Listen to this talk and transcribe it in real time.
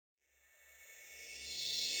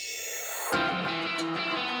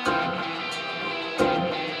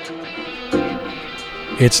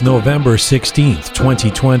It's November 16th,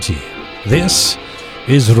 2020. This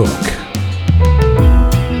is Rook.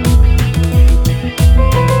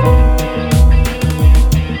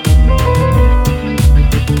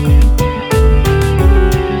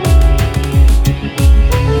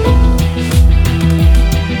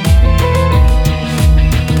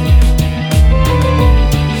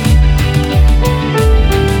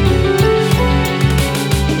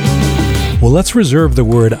 Well, let's reserve the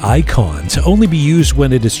word icon to only be used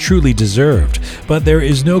when it is truly deserved. But there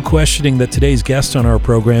is no questioning that today's guest on our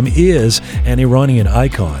program is an Iranian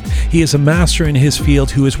icon. He is a master in his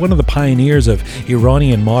field who is one of the pioneers of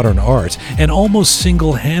Iranian modern art and almost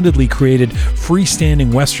single-handedly created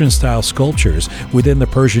freestanding Western-style sculptures within the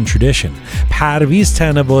Persian tradition. Parviz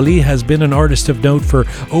Tanavoli has been an artist of note for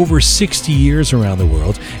over 60 years around the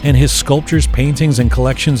world, and his sculptures, paintings, and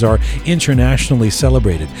collections are internationally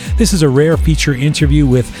celebrated. This is a rare feature interview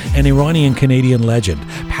with an Iranian-Canadian legend,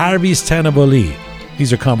 Parviz Tanavoli.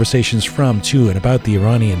 These are conversations from, to, and about the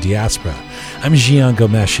Iranian diaspora. I'm Jian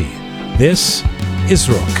Ghomeshi. This is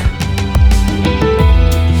Rook.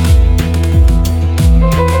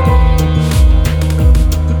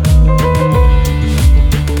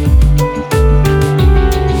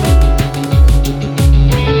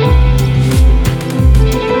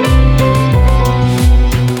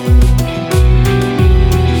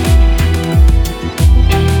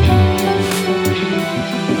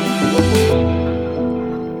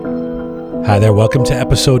 Hi there, welcome to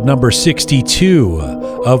episode number 62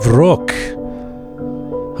 of Rook.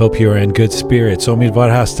 Hope you're in good spirits. Omidvar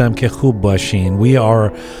hastam ke khub bashin. We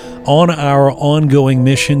are on our ongoing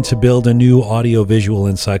mission to build a new audiovisual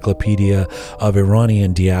encyclopedia of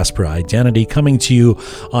Iranian diaspora identity, coming to you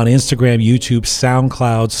on Instagram, YouTube,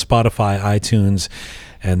 SoundCloud, Spotify, iTunes,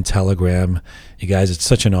 and Telegram. You guys, it's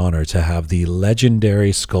such an honor to have the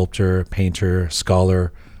legendary sculptor, painter,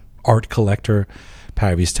 scholar, art collector,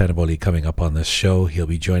 Parviz Tanavoli coming up on this show. He'll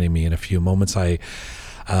be joining me in a few moments. I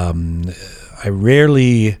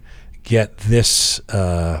rarely get this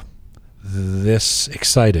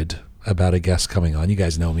excited about a guest coming on. You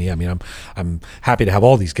guys know me. I mean, I'm happy to have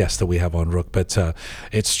all these guests that we have on Rook, but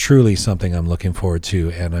it's truly something I'm looking forward to,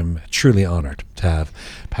 and I'm truly honored to have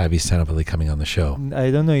Parviz Tanavoli coming on the show. I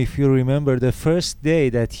don't know if you remember the first day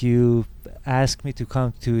that you asked me to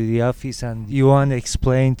come to the office and you want to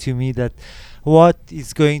explain to me that what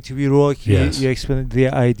is going to be Rook. Yes. You explained the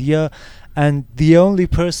idea, and the only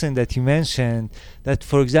person that you mentioned that,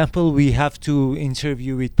 for example, we have to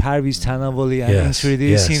interview with Parviz Tanavoli and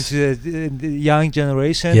introduce him to the young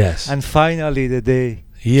generation. Yes. And finally the day.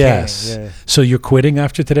 Yes. Came, yeah. So you're quitting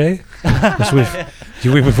after today?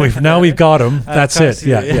 We've got him. That's it.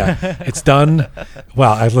 Yeah. It's done.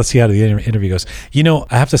 Well, let's see how the interview goes. You know,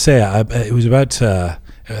 I have to say, it was about, I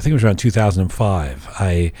think it was around 2005.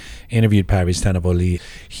 I interviewed Parviz Tanavoli.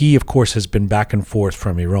 He, of course, has been back and forth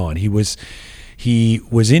from Iran. He was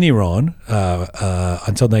in Iran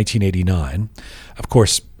until 1989. Of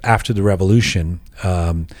course, after the revolution,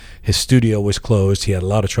 his studio was closed. He had a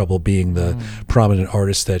lot of trouble being the prominent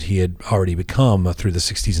artist that he had already become through the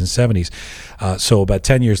 60s and 70s. So about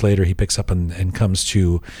 10 years later, he picks up and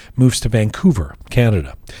moves to Vancouver,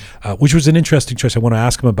 Canada, which was an interesting choice. I want to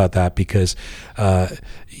ask him about that because,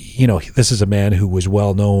 this is a man who was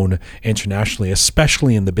well known internationally,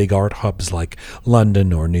 especially in the big art hubs like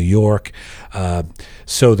London or New York.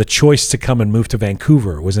 So the choice to come and move to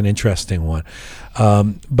Vancouver was an interesting one.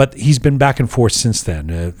 But he's been back and forth since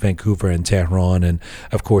then, Vancouver and Tehran, and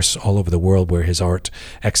of course all over the world where his art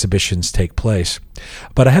exhibitions take place.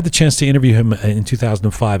 But I had the chance to interview him in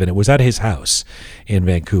 2005, and it was at his house in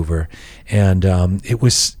Vancouver, and it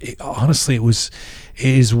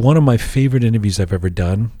is one of my favorite interviews I've ever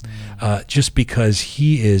done, just because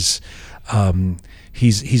he is.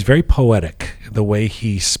 He's very poetic, the way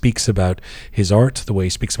he speaks about his art, the way he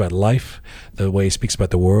speaks about life, the way he speaks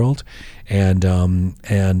about the world, and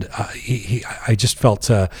I just felt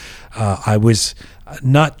I was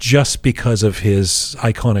not just because of his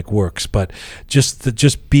iconic works, but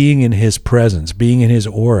just being in his presence, being in his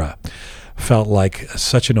aura, felt like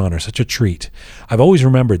such an honor, such a treat. I've always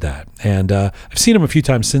remembered that, and I've seen him a few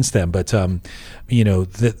times since then, but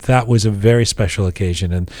that was a very special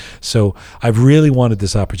occasion, and so I've really wanted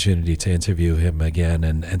this opportunity to interview him again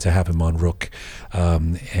and to have him on Rook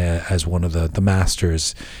as one of the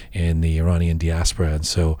masters in the Iranian diaspora. And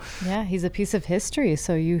so he's a piece of history,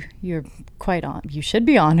 so you're quite you should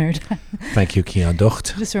be honored. Thank you, Kian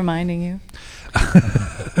Docht. Just reminding you.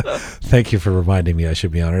 Thank you for reminding me I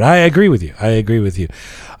should be honored. I agree with you.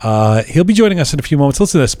 He'll be joining us in a few moments.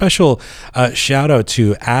 Listen, a special shout out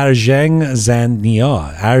to Arjang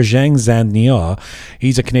Zandnia.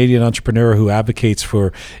 He's a Canadian entrepreneur who advocates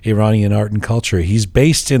for Iranian art and culture. He's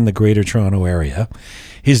based in the Greater Toronto area.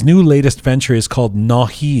 His new latest venture is called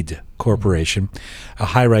Nahid Corporation, a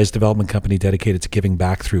high-rise development company dedicated to giving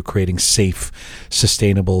back through creating safe,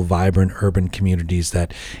 sustainable, vibrant urban communities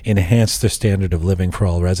that enhance the standard of living for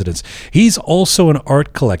all residents. He's also an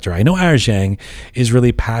art collector. I know Arjang is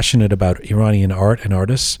really passionate about Iranian art and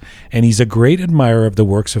artists, and he's a great admirer of the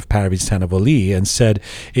works of Parviz Tanavoli and said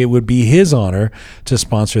it would be his honor to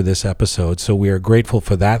sponsor this episode. So we are grateful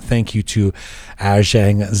for that. Thank you to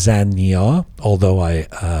Arjang Zandnia, although I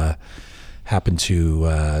happen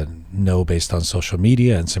to know based on social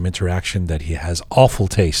media and some interaction that he has awful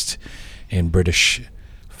taste in British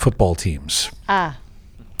football teams. I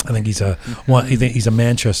think he's a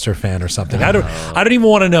Manchester fan or something. I don't even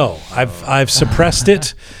want to know. I've suppressed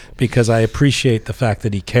it because I appreciate the fact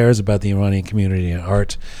that he cares about the Iranian community and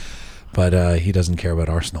art, but he doesn't care about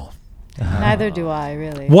Arsenal. Neither do I,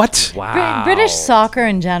 really. What? Wow. British soccer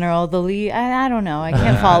in general, the league, I don't know. I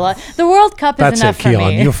can't follow. The World Cup is enough for Keon.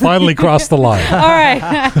 me. You finally crossed the line. All right.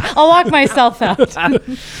 I'll walk myself out.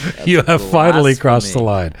 You have finally crossed the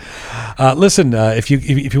line. Listen, if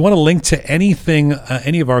you want to link to anything,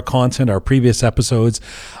 any of our content, our previous episodes,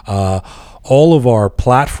 all of our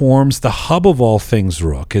platforms, the hub of all things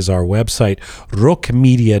Rook is our website,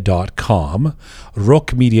 rookmedia.com.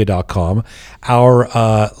 Rookmedia.com.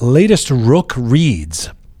 Our latest Rook Reads,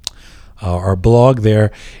 our blog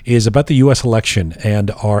there, is about the U.S. election, and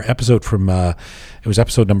our episode from it was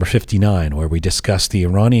episode number 59, where we discussed the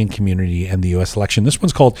Iranian community and the U.S. election. This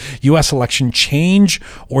one's called U.S. Election Change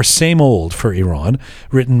or Same Old for Iran,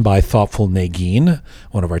 written by Thoughtful Negin,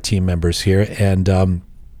 one of our team members here, and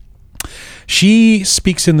she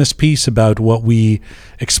speaks in this piece about what we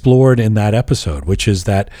explored in that episode, which is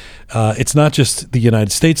that it's not just the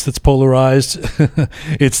United States that's polarized.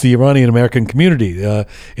 It's the Iranian American community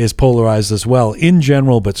is polarized as well in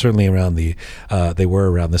general, but certainly around they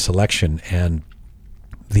were around this election and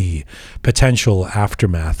the potential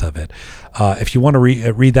aftermath of it. If you want to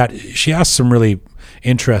read that, she asks some really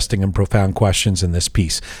interesting and profound questions in this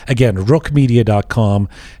piece. Again, rookmedia.com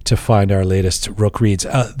to find our latest Rook Reads.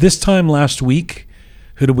 This time last week,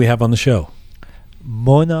 who did we have on the show?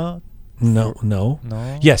 Mona. No.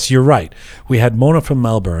 Yes, you're right. We had Mona from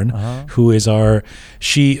Melbourne, who is Mona,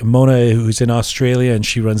 who's in Australia, and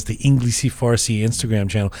she runs the Inglisi Farsi Instagram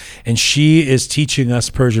channel, and she is teaching us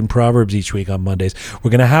Persian proverbs each week on Mondays. We're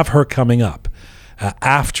going to have her coming up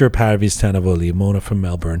after Parviz Tanavoli, Mona from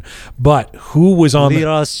Melbourne. But who was on?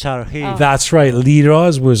 Liraz Charhi. That's right.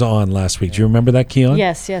 Liraz was on last week. Do you remember that, Keon?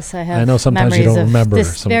 Yes, I have. I know sometimes you don't remember.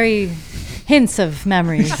 This very hints of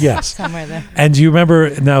memories. Yes. Somewhere there. And do you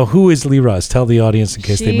remember, now, who is Liraz? Tell the audience in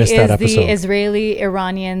case they missed that episode. She is the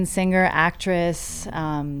Israeli-Iranian singer, actress,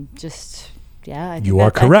 I think you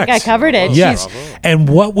are correct. I think I covered it. Yes. And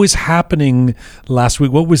what was happening last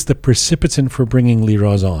week? What was the precipitant for bringing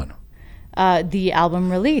Liraz on? The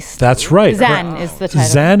album released. That's right. Zan is the title.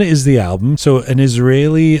 Zan is the album. So an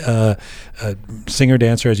Israeli singer,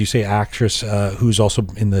 dancer, as you say, actress, who's also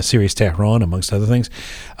in the series Tehran, amongst other things,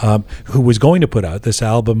 who was going to put out this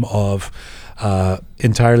album of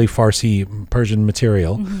entirely Farsi Persian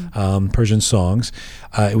material, Persian songs.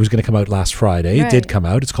 It was going to come out last Friday. Right. It did come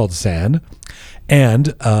out. It's called Zan.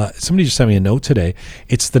 And somebody just sent me a note today.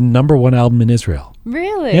 It's the #1 album in Israel.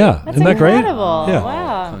 Really? Yeah. That's Isn't that great? Incredible. Yeah.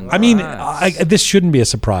 Wow. I mean, this shouldn't be a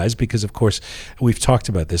surprise because, of course, we've talked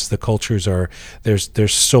about this. The cultures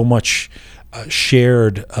there's so much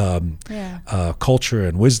shared culture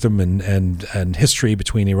and wisdom and history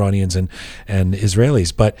between Iranians and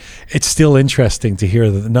Israelis. But it's still interesting to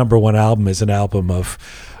hear that the #1 album is an album of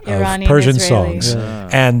Persian Israeli songs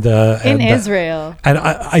and Israel. And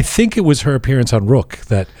I think it was her appearance on Rook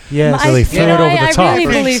that really threw it over the top. I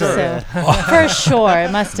really believe so. For sure,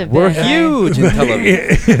 it must have been. We're huge in Tel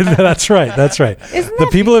Aviv. That's right. The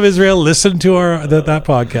people of Israel listened to that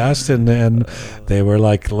podcast and they were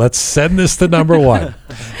like, let's send this to #1.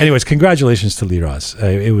 Anyways, congratulations to Liraz.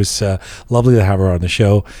 It was lovely to have her on the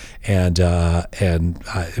show, and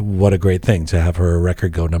what a great thing to have her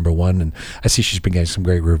record go #1. And I see she's been getting some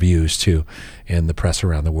great reviews too in the press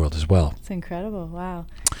around the world as well. It's incredible. Wow.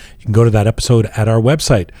 You can go to that episode at our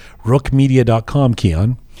website, rookmedia.com,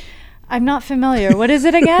 Keon. I'm not familiar. What is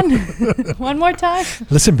it again? One more time.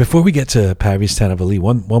 Listen, before we get to Parviz Tanavali,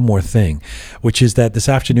 one more thing, which is that this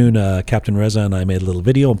afternoon, Captain Reza and I made a little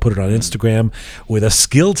video and put it on Instagram with a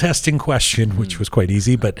skill testing question, which was quite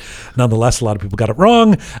easy, but nonetheless, a lot of people got it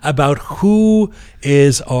wrong about who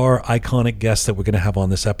is our iconic guest that we're going to have on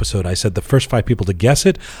this episode. I said the first 5 people to guess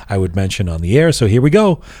it, I would mention on the air. So here we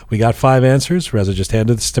go. We got 5 answers. Reza just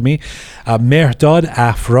handed this to me. Mehrdad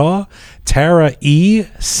Afra, Tara E.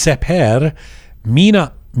 Seper,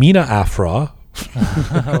 Mina Afra,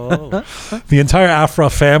 the entire Afra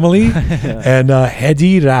family, and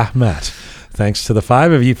Hedi Rahmat. Thanks to the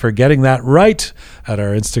 5 of you for getting that right at our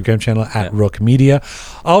Instagram channel at Rook Media.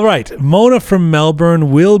 All right, Mona from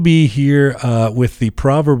Melbourne will be here with the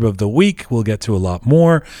proverb of the week. We'll get to a lot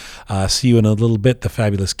more. See you in a little bit. The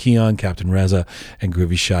fabulous Keon, Captain Reza, and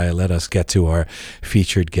Groovy Shaya. Let us get to our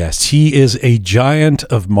featured guest. He is a giant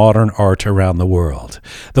of modern art around the world,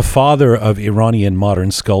 the father of Iranian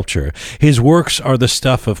modern sculpture. His works are the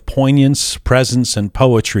stuff of poignance, presence, and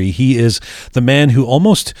poetry. He is the man who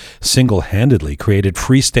almost single-handedly created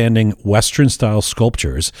freestanding Western-style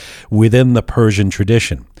sculptures within the Persian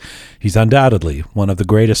tradition. He's undoubtedly one of the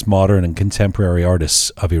greatest modern and contemporary artists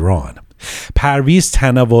of Iran. Parviz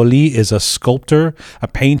Tanavoli is a sculptor, a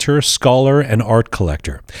painter, scholar, and art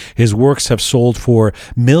collector. His works have sold for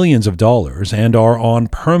millions of dollars and are on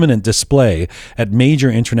permanent display at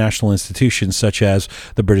major international institutions such as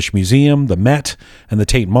the British Museum, the Met, and the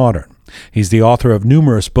Tate Modern. He's the author of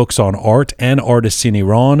numerous books on art and artists in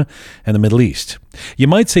Iran and the Middle East. You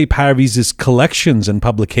might say Parviz's collections and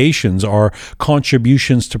publications are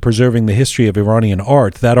contributions to preserving the history of Iranian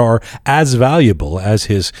art that are as valuable as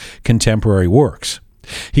his contemporary works.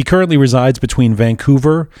 He currently resides between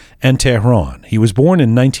Vancouver and Tehran. He was born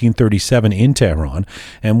in 1937 in Tehran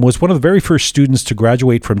and was one of the very first students to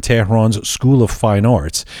graduate from Tehran's School of Fine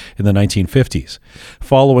Arts in the 1950s.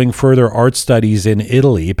 Following further art studies in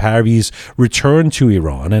Italy, Parviz returned to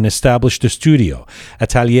Iran and established a studio,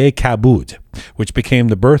 Atelier Kabud, which became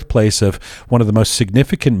the birthplace of one of the most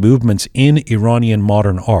significant movements in Iranian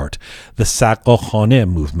modern art, the Saqqa-Khaneh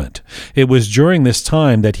movement. It was during this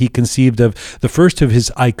time that he conceived of the first of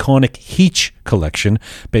his iconic Hiç collection,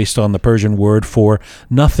 based on the Persian word for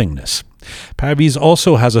nothingness. Parviz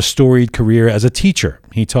also has a storied career as a teacher.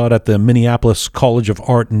 He taught at the Minneapolis College of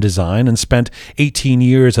Art and Design and spent 18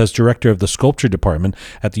 years as director of the sculpture department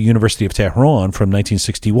at the University of Tehran from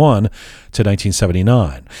 1961 to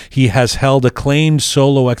 1979. He has held acclaimed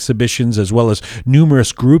solo exhibitions as well as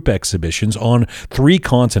numerous group exhibitions on 3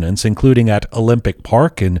 continents, including at Olympic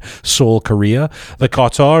Park in Seoul, Korea, the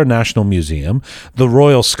Qatar National Museum, the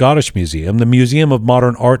Royal Scottish Museum, the Museum of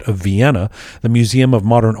Modern Art of Vienna, the Museum of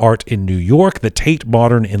Modern Art in New York, the Tate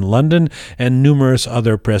Modern in London, and numerous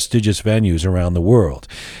other prestigious venues around the world.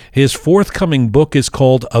 His forthcoming book is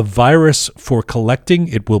called A Virus for Collecting.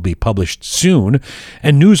 It will be published soon.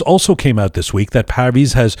 And news also came out this week that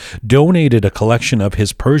Parviz has donated a collection of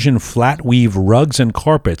his Persian flat weave rugs and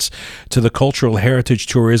carpets to the Cultural Heritage,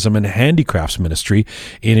 Tourism, and Handicrafts Ministry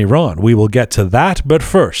in Iran. We will get to that, but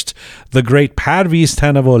first, the great Parviz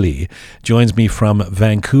Tanavoli joins me from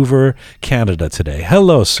Vancouver, Canada today.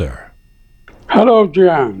 Hello, sir. Hello,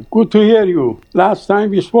 Jan. Good to hear you. Last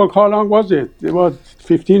time we spoke, how long was it? It was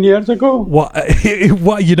 15 years ago?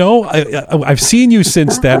 Well, you know, I've seen you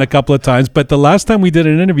since then a couple of times, but the last time we did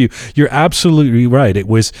an interview, you're absolutely right. It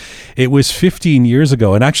was 15 years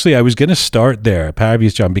ago. And actually, I was going to start there,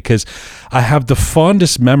 Parviz John, because I have the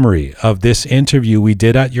fondest memory of this interview we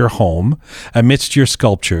did at your home amidst your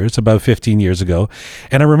sculptures about 15 years ago.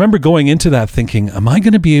 And I remember going into that thinking, am I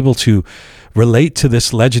going to be able to relate to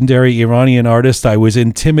this legendary Iranian artist? I was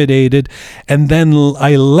intimidated. And then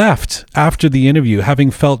I left after the interview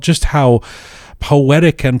having felt just how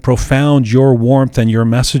poetic and profound your warmth and your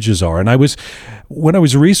messages are. And when I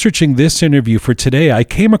was researching this interview for today, I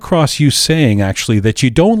came across you saying actually that you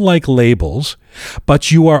don't like labels,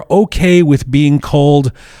 but you are okay with being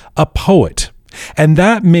called a poet. And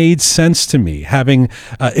that made sense to me, having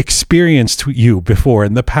experienced you before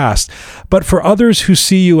in the past. But for others who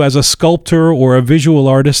see you as a sculptor or a visual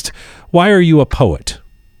artist, why are you a poet?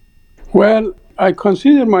 Well, I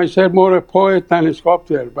consider myself more a poet than a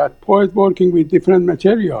sculptor, but poet working with different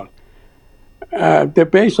material. The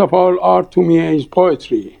base of all art to me is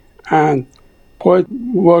poetry. And poet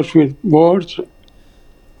works with words,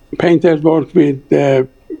 painters work with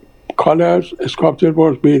colors, sculptor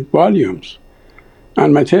works with volumes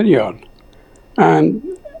and material.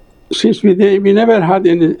 And since we never had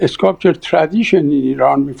any sculpture tradition in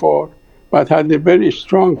Iran before, but had a very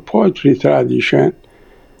strong poetry tradition,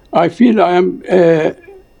 I feel I am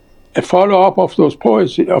a follow-up of those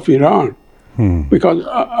poets of Iran, because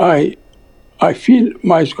I feel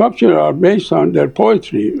my sculptures are based on their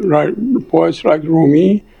poetry, right? Poets like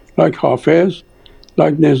Rumi, like Hafez,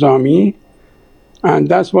 like Nizami, and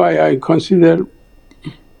that's why I consider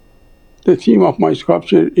the theme of my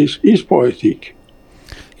sculpture is poetic.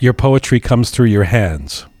 Your poetry comes through your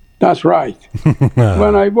hands. That's right.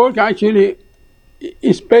 When I work, actually,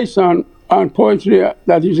 it's based on poetry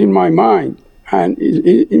that is in my mind. And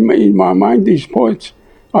in my mind, these poets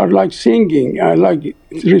are like singing, like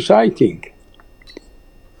reciting.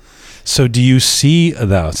 So do you see,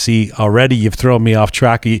 now, already you've thrown me off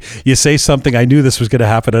track. You say something, I knew this was going to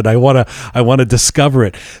happen, and I want to discover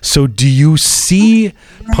it. So do you see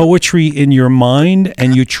poetry in your mind,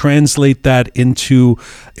 and you translate that into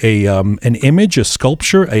an image, a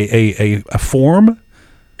sculpture, a form?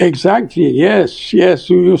 Exactly, yes,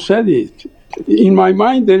 you said it. In my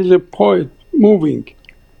mind, there is a poet moving,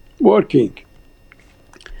 working.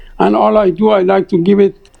 And all I do, I like to give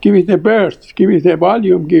it a birth, give it a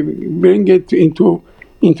volume, bring it into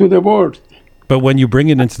the world. But when you bring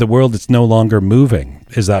it into the world, it's no longer moving.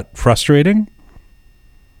 Is that frustrating?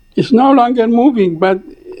 It's no longer moving, but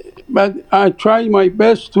I try my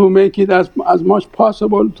best to make it as much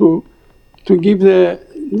possible to give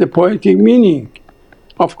the poetic meaning.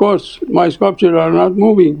 Of course, my sculptures are not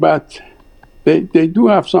moving, but they do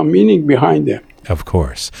have some meaning behind them. Of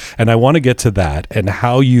course. And I want to get to that and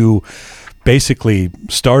how you basically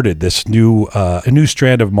started this a new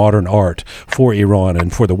strand of modern art for Iran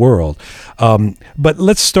and for the world. But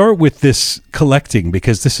let's start with this collecting,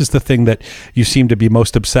 because this is the thing that you seem to be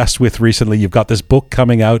most obsessed with recently. You've got this book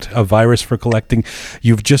coming out, A Virus for Collecting.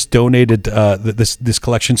 You've just donated this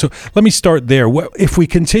collection. So let me start there. If we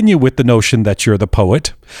continue with the notion that you're the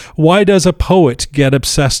poet, why does a poet get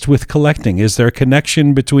obsessed with collecting? Is there a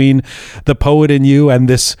connection between the poet and you and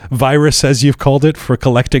this virus, as you've called it, for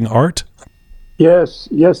collecting art? Yes,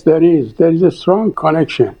 there is. There is a strong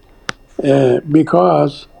connection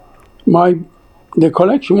because my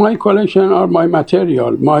collection are my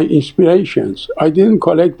material, my inspirations. I didn't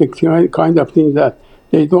collect the kind of things that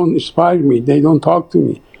they don't inspire me, they don't talk to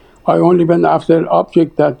me. I only went after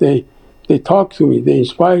objects that they talk to me, they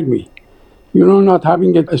inspire me. You know, not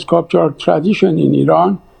having a sculptural tradition in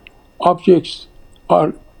Iran, objects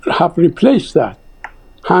have replaced that.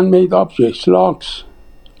 Handmade objects, locks,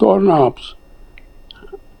 doorknobs,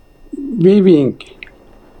 weaving,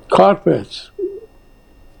 carpets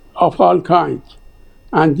of all kinds.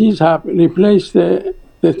 And these have replaced the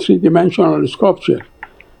three-dimensional sculpture.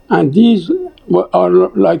 And these are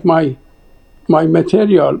like my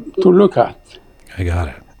material to look at. I got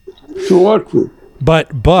it. To work with. But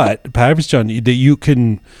Parvizjan,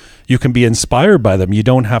 you can be inspired by them. You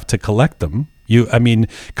don't have to collect them.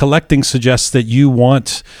 Collecting suggests that you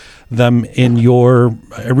want them in your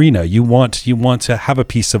arena. You want to have a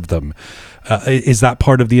piece of them. Is that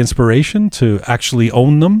part of the inspiration, to actually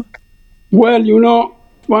own them? Well,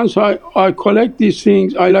 once I collect these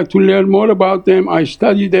things, I like to learn more about them. I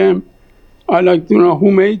study them. I like to know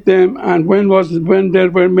who made them and when they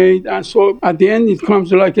were made. And so at the end, it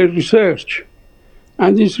comes like a research.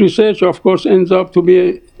 And this research, of course, ends up to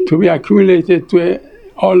be accumulated to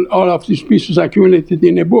all of these pieces accumulated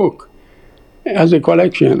in a book as a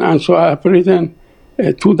collection. And so I have written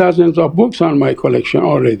 2 dozens of books on my collection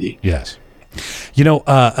already. Yes.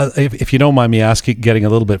 If you don't mind me getting a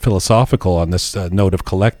little bit philosophical on this note of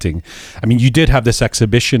collecting, you did have this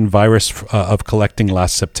exhibition, Virus of Collecting,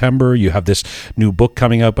 last September. You have this new book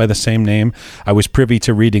coming out by the same name. I was privy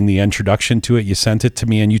to reading the introduction to it. You sent it to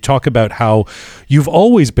me, and you talk about how you've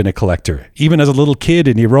always been a collector. Even as a little kid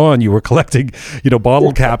in Iran, you were collecting,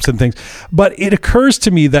 bottle caps and things. But it occurs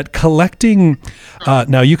to me that collecting,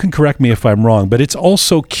 now you can correct me if I'm wrong, but it's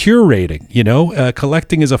also curating.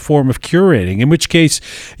 Collecting is a form of curating, in which case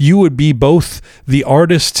you would be both the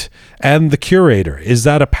artist and the curator. Is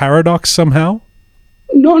that a paradox somehow?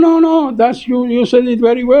 No. That's you said it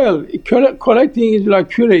very well. Collecting is like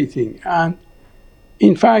curating, and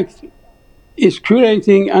in fact, it's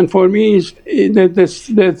curating. And for me,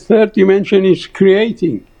 the third dimension is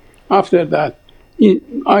creating. After that,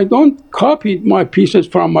 I don't copy my pieces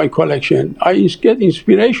from my collection. I get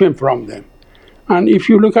inspiration from them. And if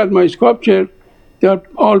you look at my sculpture, they're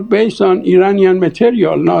all based on Iranian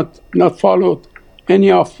material, not followed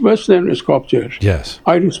any of Western sculptures. Yes.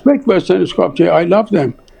 I respect Western sculpture. I love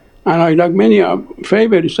them. And I like many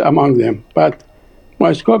favorites among them. But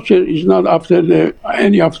my sculpture is not after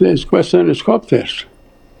any of the Western sculptors.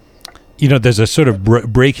 There's a sort of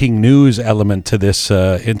breaking news element to this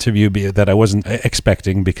interview that I wasn't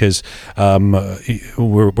expecting, because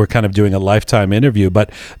we're kind of doing a lifetime interview.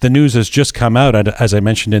 But the news has just come out, as I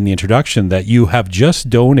mentioned in the introduction, that you have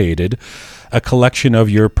just donated a collection of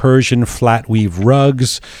your Persian flat weave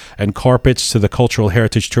rugs and carpets to the Cultural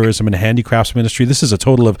Heritage Tourism and Handicrafts Ministry. This is a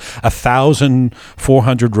total of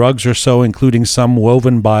 1,400 rugs or so, including some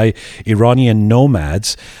woven by Iranian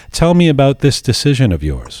nomads. Tell me about this decision of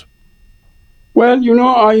yours. Well,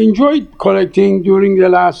 I enjoyed collecting during the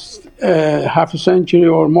last half a century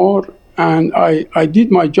or more, and I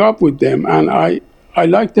did my job with them, and I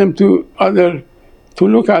like them to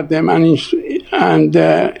look at them and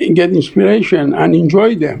get inspiration and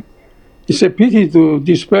enjoy them. It's a pity to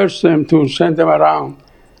disperse them, to send them around,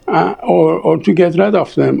 or to get rid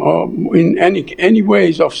of them, or in any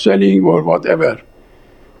ways of selling or whatever.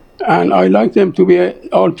 And I like them to be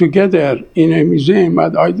all together in a museum,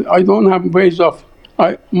 but I don't have ways of.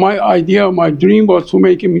 My idea, my dream was to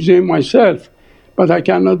make a museum myself, but I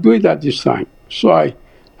cannot do it at this time. So I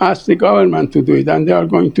asked the government to do it, and they are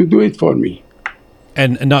going to do it for me.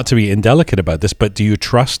 And not to be indelicate about this, but do you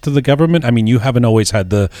trust the government? I mean, you haven't always had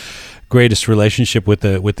the greatest relationship with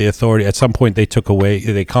the authority. At some point, they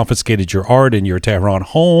confiscated your art in your Tehran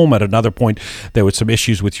home. At another point, there were some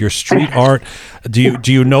issues with your street art. Do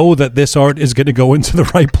you know that this art is going to go into the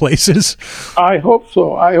right places? I hope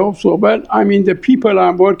so. But I mean, the people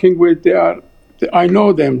I'm working with, I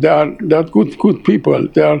know them. They're good people.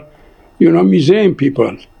 They're, museum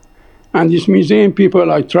people, and these museum people,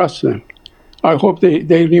 I trust them. I hope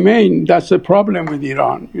they remain. That's the problem with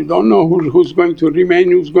Iran. You don't know who's going to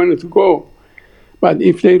remain, who's going to go. But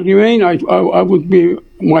if they remain, I would be,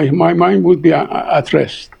 my mind would be at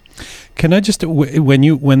rest. Can I just,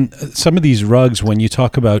 when some of these rugs, when you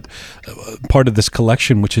talk about part of this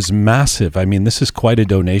collection, which is massive, I mean, this is quite a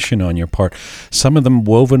donation on your part. Some of them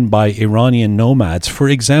woven by Iranian nomads. For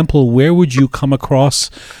example, where would you come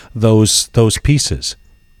across those pieces?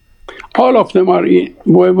 All of them are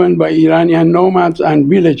woven by Iranian nomads and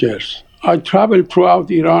villagers. I travel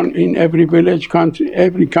throughout Iran in every village,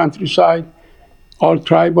 every countryside, all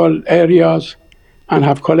tribal areas, and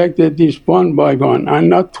have collected this one by one, and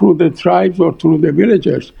not through the tribes or through the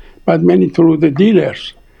villagers, but mainly through the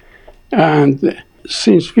dealers. And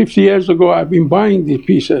since 50 years ago, I've been buying these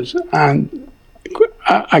pieces and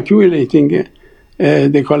accumulating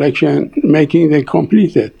the collection, making them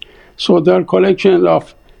completed. So there are collections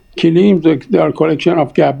of kilim, there are collection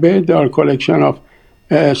of gabbeh, there are collection of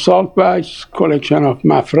salt bags, collection of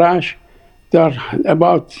mafrash. There are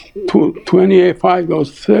about 25 or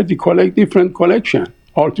 30 different collections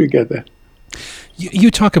altogether.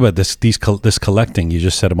 You talk about this collecting. You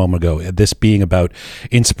just said a moment ago, this being about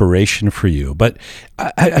inspiration for you, but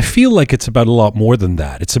I feel like it's about a lot more than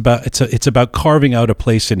that. It's about carving out a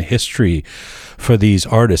place in history for these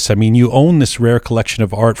artists. I mean, you own this rare collection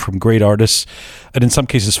of art from great artists, and in some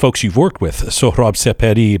cases, folks you've worked with: Sohrab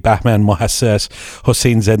Sepehri, Bahman Mohasses,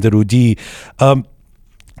 Hossein Zenderoudi.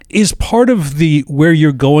 Is part of where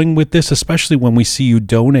you're going with this, especially when we see you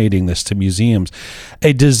donating this to museums,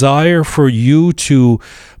 a desire for you to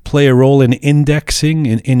play a role in indexing,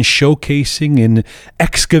 in showcasing, in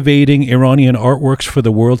excavating Iranian artworks for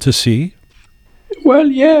the world to see? Well,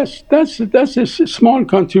 yes, that's a small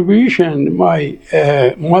contribution. My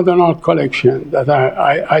modern art collection that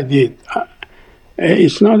I did.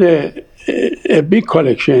 It's not a big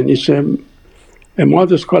collection. It's a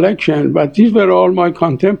modest collection, but these were all my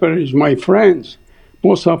contemporaries, my friends.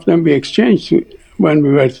 Most of them we exchanged when we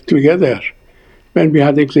were together, when we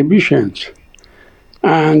had exhibitions.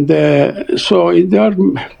 And so they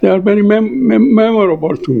are very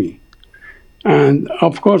memorable to me. And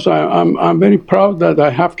of course, I'm very proud that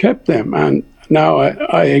I have kept them. And now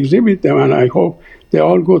I exhibit them, and I hope they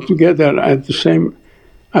all go together at the same,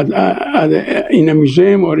 in a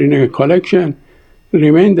museum or in a collection,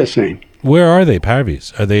 remain the same. Where are they,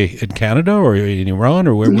 Parviz? Are they in Canada or in Iran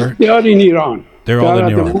or where? They are in Iran. They're all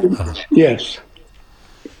in Iran. Yes.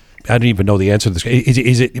 I don't even know the answer to this.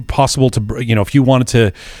 Is it possible to, if you wanted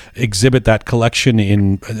to exhibit that collection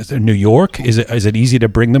in New York, is it easy to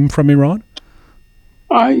bring them from Iran?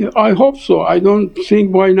 I hope so. I don't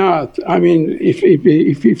think why not. I mean, if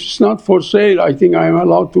it's not for sale, I think I'm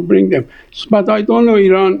allowed to bring them. But I don't know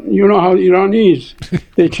Iran. You know how Iran is.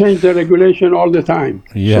 They change the regulation all the time.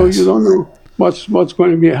 Yes. So you don't know what's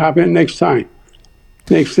going to happen next day.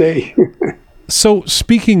 So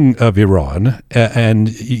speaking of Iran, and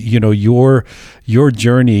your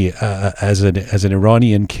journey as an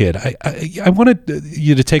Iranian kid, I wanted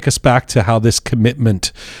you to take us back to how this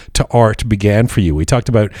commitment to art began for you. We talked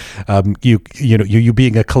about you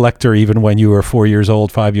being a collector even when you were 4 years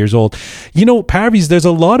old, 5 years old. Parviz, there's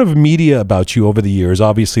a lot of media about you over the years.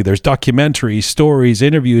 Obviously, there's documentaries, stories,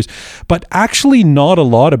 interviews, but actually not a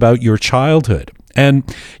lot about your childhood. And,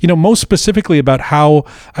 most specifically about how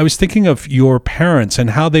I was thinking of your parents and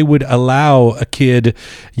how they would allow a kid,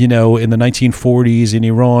 in the 1940s in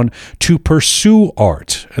Iran to pursue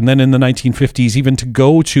art. And then in the 1950s, even to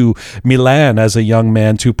go to Milan as a young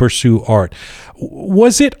man to pursue art.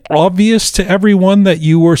 Was it obvious to everyone that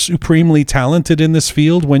you were supremely talented in this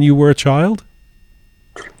field when you were a child?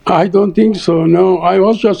 I don't think so. No, I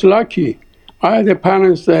was just lucky. I had the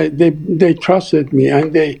parents that they trusted me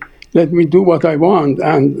and they let me do what I want,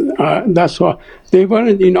 and that's why they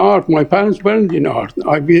weren't in art. My parents weren't in art.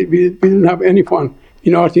 We didn't have any fun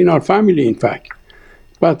in art in our family, in fact.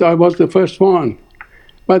 But I was the first one.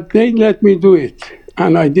 But they let me do it,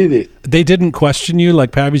 and I did it. They didn't question you,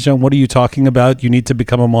 like, Parviz, what are you talking about? You need to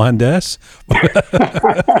become a mohandes?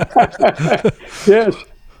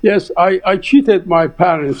 Yes, I cheated my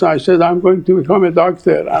parents. I said, I'm going to become a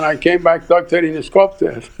doctor, and I came back doctor in a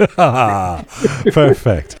sculpture.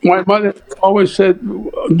 Perfect. My mother always said,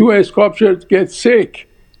 do a sculpture, get sick.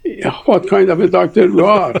 What kind of a doctor you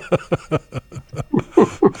are?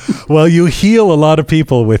 Well, you heal a lot of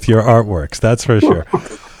people with your artworks, that's for sure.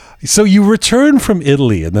 So you returned from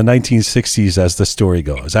Italy in the 1960s, as the story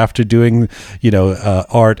goes, after doing,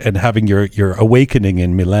 art and having your awakening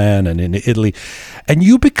in Milan and in Italy, and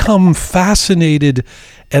you become fascinated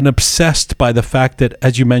and obsessed by the fact that,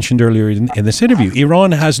 as you mentioned earlier in this interview,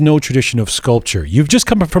 Iran has no tradition of sculpture. You've just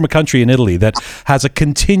come from a country in Italy that has a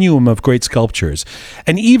continuum of great sculptures.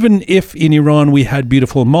 And even if in Iran we had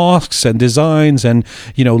beautiful mosques and designs and,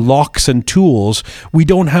 locks and tools, we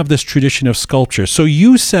don't have this tradition of sculpture. So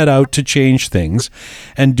you set out to change things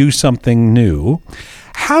and do something new.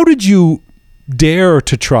 How did you dare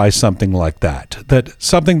to try something like that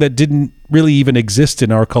something that didn't really even exist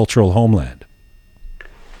in our cultural homeland?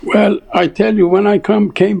 Well, I tell you, when I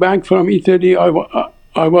came back from Italy, I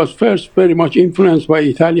was first very much influenced by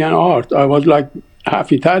Italian art. I was like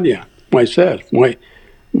half Italian myself. My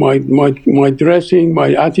dressing,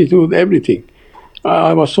 my attitude, everything.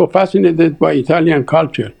 I was so fascinated by Italian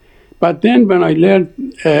culture. But then when I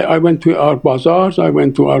learned, I went to our bazaars, I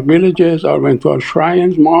went to our villages, I went to our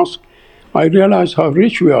shrines, mosques. I realized how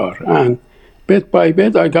rich we are. And bit by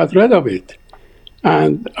bit, I got rid of it.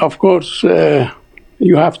 And of course,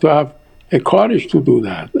 you have to have a courage to do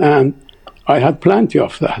that. And I had plenty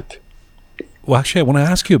of that. Well, actually, I want to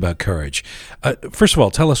ask you about courage. First of all,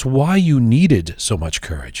 tell us why you needed so much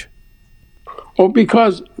courage. Oh,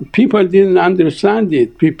 because people didn't understand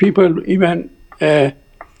it. People even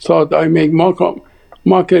thought I make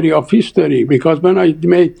mockery of history. Because when I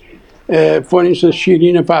made, for instance,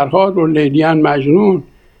 Shirin Farhad or Layli and Majnun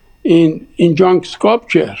in junk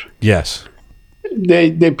sculpture. Yes.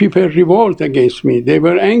 The people revolt against me. They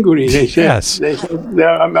were angry. They said, yes.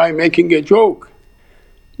 I'm making a joke.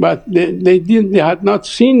 But they had not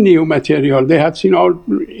seen new material. They had seen all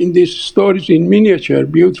in these stories in miniature,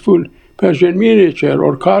 beautiful Persian miniature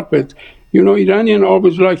or carpet. Iranian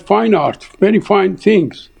always like fine art, very fine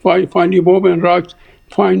things, finely woven rugs,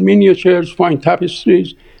 fine miniatures, fine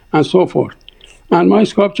tapestries, and so forth. And my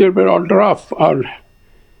sculptures were all rough, how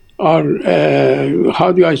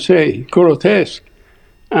do I say, grotesque.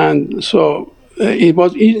 And so it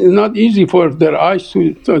was not easy for their eyes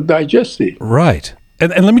to digest it. Right.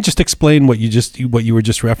 And let me just explain what you were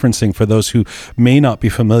just referencing for those who may not be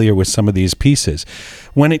familiar with some of these pieces.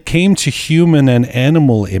 When it came to human and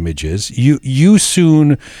animal images, you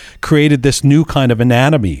soon created this new kind of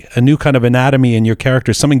anatomy in your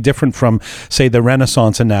characters, something different from, say, the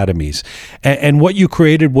Renaissance anatomies. And what you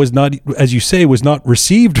created was not, as you say, was not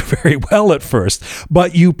received very well at first,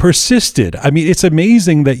 but you persisted. I mean, it's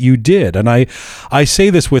amazing that you did. And I say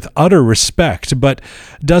this with utter respect, but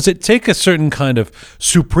does it take a certain kind of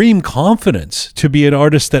supreme confidence to be an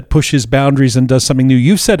artist that pushes boundaries and does something new?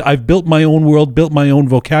 You've said, I've built my own world, built my own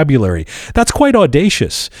vocabulary. That's quite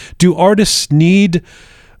audacious. Do artists need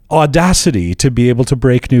audacity to be able to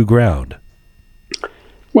break new ground?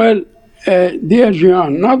 Well, dear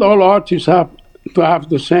Gian, not all artists have to have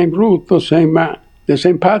the same route, the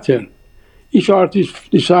same pattern. Each artist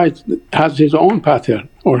has his own pattern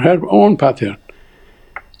or her own pattern.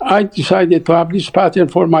 I decided to have this pattern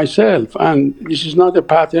for myself, and this is not a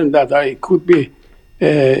pattern that I could be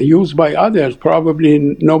used by others. Probably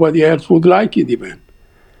nobody else would like it even.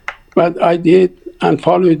 But I did and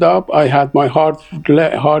followed up. I had my hard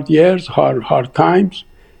years, hard times.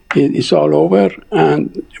 It's all over.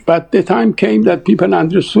 But the time came that people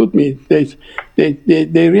understood me.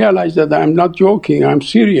 They realized that I'm not joking. I'm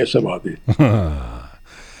serious about it.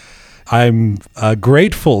 I'm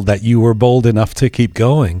grateful that you were bold enough to keep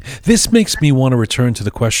going. This makes me want to return to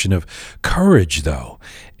the question of courage, though.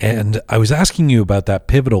 And I was asking you about that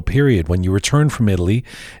pivotal period when you returned from Italy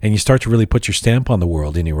and you start to really put your stamp on the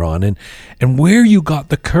world in Iran, and where you got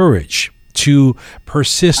the courage to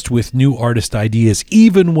persist with new artist ideas,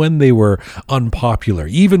 even when they were unpopular,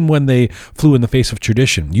 even when they flew in the face of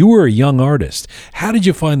tradition. You were a young artist. How did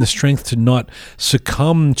you find the strength to not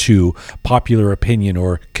succumb to popular opinion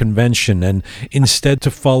or convention and instead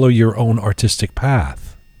to follow your own artistic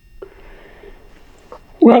path?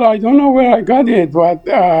 Well, I don't know where I got it, but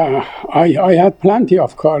I had plenty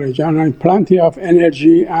of courage and plenty of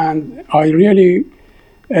energy, and I really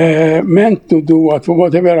meant to do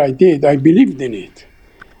whatever I did. I believed in it.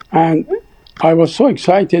 And I was so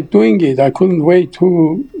excited doing it. I couldn't wait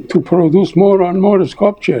to produce more and more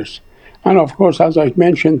sculptures. And of course, as I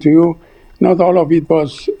mentioned to you, not all of it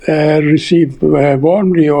was received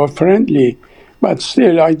warmly or friendly, but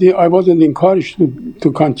still I wasn't encouraged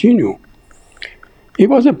to continue. It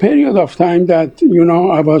was a period of time that,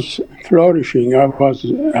 I was flourishing.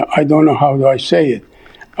 I don't know how do I say it.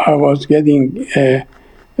 I was getting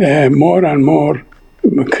more and more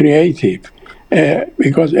creative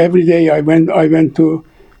because every day I went to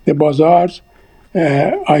the bazaars.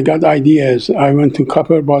 I got ideas. I went to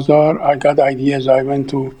Copper Bazaar. I got ideas. I went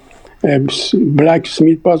to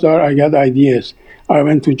Blacksmith Bazaar. I got ideas. I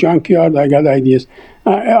went to Junkyard. I got ideas.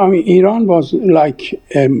 Iran was like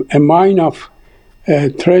a mine of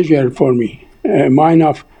treasure for me, a mine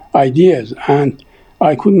of ideas, and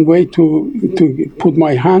I couldn't wait to put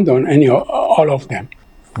my hand on all of them.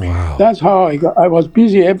 Wow. That's how I was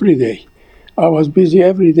busy every day. I was busy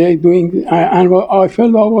every day doing, and I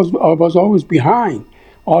felt I was always behind.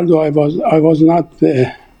 Although I was not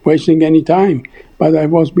wasting any time, but I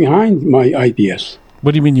was behind my ideas.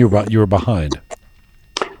 What do you mean you were behind?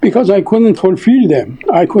 Because I couldn't fulfill them.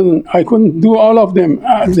 I couldn't do all of them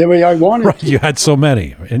the way I wanted. Right, you had so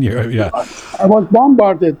many, and I was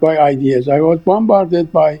bombarded by ideas. I was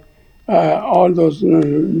bombarded by all those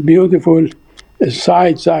beautiful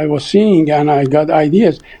sites I was seeing, and I got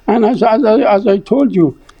ideas. And as I told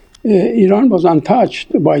you, Iran was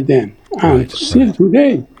untouched by then, and still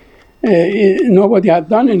today, nobody had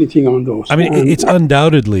done anything on those. It's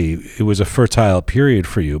undoubtedly it was a fertile period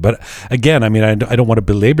for you. But again, I don't want to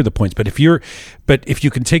belabor the points. But if you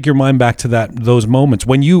can take your mind back to those moments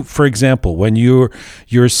when you, for example, when you're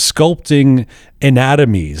sculpting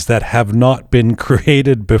anatomies that have not been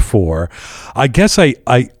created before, I guess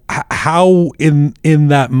how in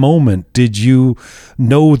that moment did you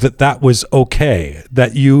know that was okay,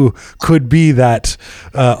 that you could be that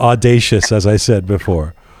audacious, as I said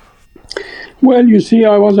before? Well, you see,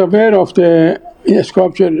 I was aware of the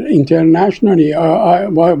sculpture internationally.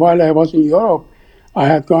 While I was in Europe,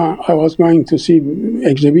 I was going to see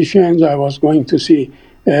exhibitions. I was going to see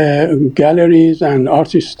galleries and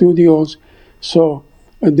artist studios. So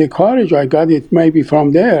the courage I got it maybe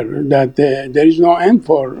from there, that there is no end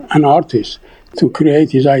for an artist to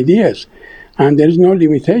create his ideas, and there is no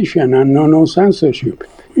limitation and no censorship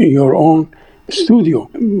in your own studio.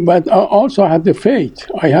 But I also had the faith.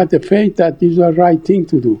 I had the faith that these are the right thing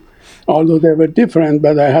to do. Although they were different,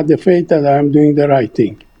 but I had the faith that I'm doing the right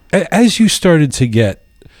thing. As you started to get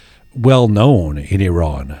well known in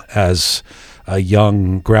Iran as a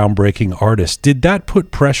young, groundbreaking artist, did that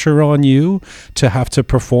put pressure on you to have to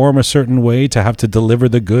perform a certain way, to have to deliver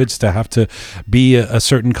the goods, to have to be a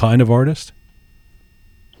certain kind of artist?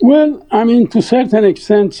 Well, to a certain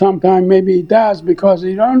extent, sometimes maybe it does, because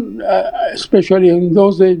Iran, especially in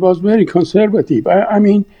those days, was very conservative.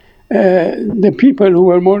 The people who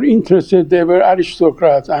were more interested, they were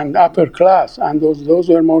aristocrats and upper class, and those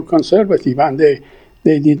were more conservative, and they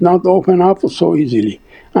did not open up so easily.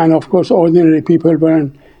 And of course, ordinary people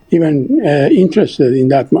weren't even interested in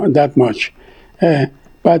that much.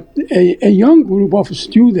 But a young group of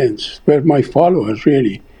students were my followers,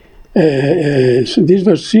 really. So these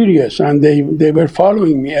were serious, and they were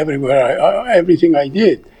following me everywhere, everything I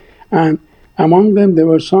did. And among them, there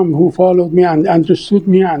were some who followed me and understood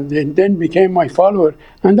me, and then became my follower.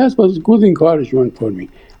 And that was good encouragement for me.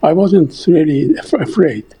 I wasn't really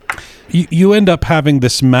afraid. You end up having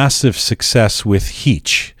this massive success with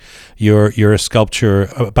Heech. You're a sculpture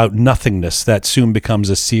about nothingness that soon becomes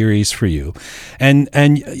a series for you, and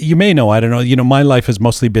you may know, I don't know, my life has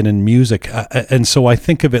mostly been in music, and so I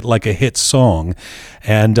think of it like a hit song,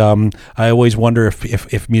 and I always wonder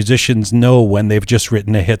if musicians know when they've just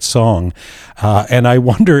written a hit song, and I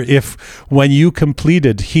wonder if when you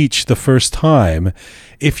completed Heech the first time,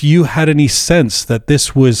 if you had any sense that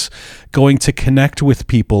this was going to connect with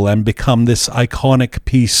people and become this iconic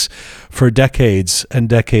piece for decades and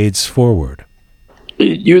decades forward.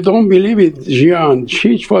 You don't believe it, Jian.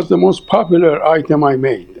 Heech was the most popular item I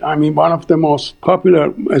made. I mean, one of the most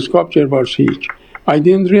popular sculpture was Heech. I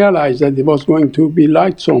didn't realize that it was going to be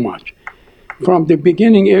liked so much. From the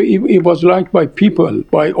beginning, it was liked by people,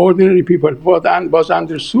 by ordinary people, and was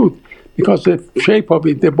understood because the shape of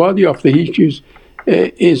it, the body of the Heech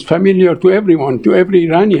is familiar to everyone, to every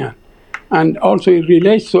Iranian. And also it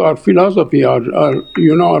relates to our philosophy, our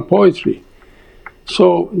poetry.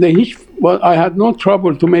 So the Heech, I had no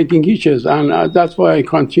trouble to making Heeches, and that's why I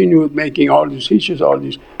continued making all these Heeches,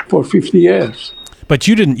 for 50 years. But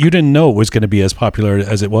you didn't know it was going to be as popular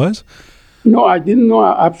as it was? No, I didn't know.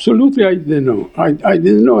 Absolutely, I didn't know. I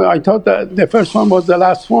didn't know. I thought that the first one was the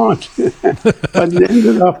last one. But it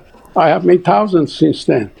ended up, I have made thousands since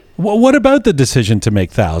then. Well, what about the decision to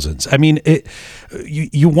make thousands? I mean,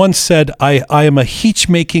 you once said, I am a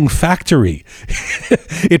Heech-making factory.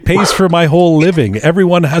 It pays for my whole living.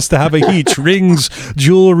 Everyone has to have a Heech. Rings,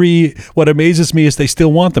 jewelry. What amazes me is they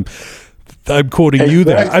still want them. I'm quoting you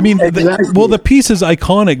there. I mean, the piece is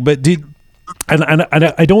iconic, but and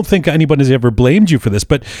I don't think anyone has ever blamed you for this,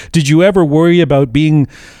 but did you ever worry about being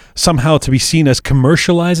somehow to be seen as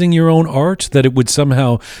commercializing your own art, that it would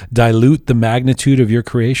somehow dilute the magnitude of your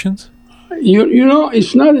creations? You know,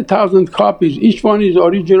 it's not 1,000 copies. Each one is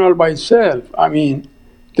original by itself. I mean,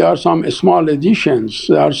 there are some small editions.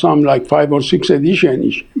 There are some like 5 or 6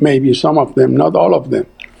 editions, maybe some of them, not all of them.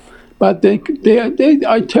 But I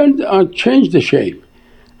changed the shape,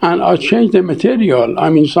 and I changed the material. I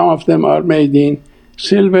mean, some of them are made in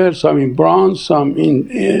silver, some in bronze, some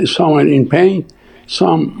in paint,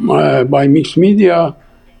 some by mixed media,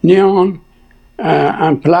 neon,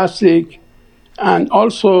 and plastic, and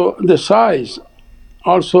also the size,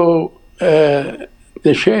 also the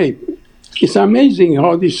shape. It's amazing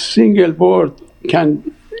how this single board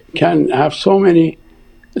can have so many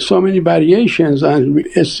variations, and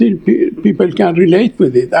still people can relate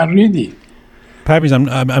with it and read it. Parviz,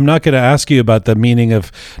 I'm not going to ask you about the meaning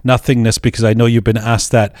of nothingness, because I know you've been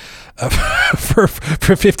asked that for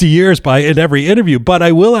 50 years in every interview. But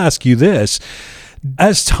I will ask you this: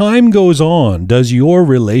 as time goes on, does your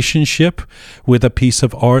relationship with a piece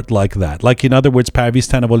of art like that, like in other words, Parviz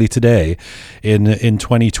Tanavoli today in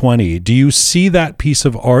 2020, do you see that piece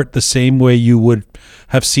of art the same way you would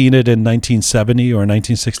have seen it in 1970 or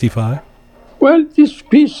 1965? Well, this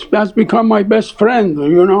piece has become my best friend.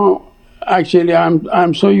 You know, actually,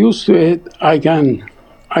 I'm so used to it. I can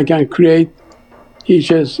create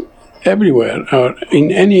Heeches everywhere, or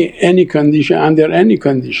in any condition, under any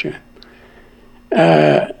condition.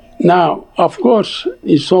 Now, of course,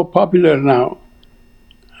 it's so popular now,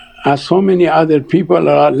 as so many other people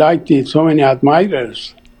liked it, so many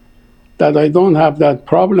admirers, that I don't have that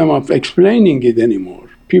problem of explaining it anymore.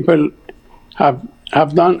 People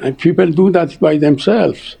people do that by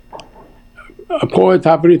themselves. A poet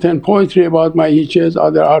have written poetry about my Heeches.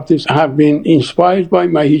 Other artists have been inspired by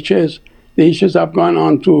my Heeches. The Heeches have gone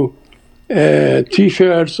on to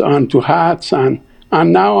T-shirts, onto hats, and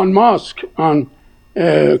now on masks, on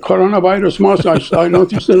coronavirus masks. I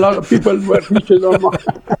noticed a lot of people wear Heeches on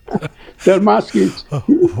their masks.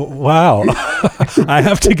 Wow. I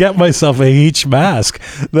have to get myself a Heech mask.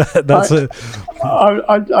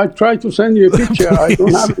 I try to send you a picture. I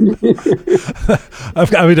don't have any.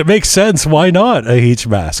 I mean, it makes sense. Why not a Heech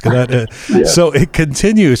mask? Yeah. So it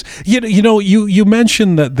continues. You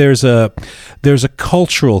mentioned that there's a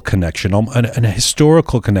cultural connection, a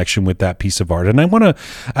historical connection with that piece of art, and I want to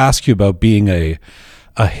ask you about being a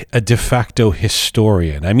de facto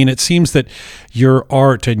historian. I mean, it seems that your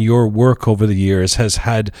art and your work over the years has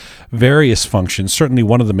had various functions. Certainly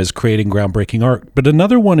one of them is creating groundbreaking art, but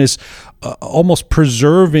another one is almost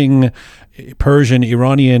preserving Persian,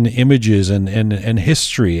 Iranian images and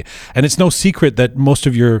history. And it's no secret that most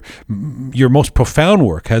of your most profound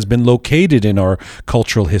work has been located in our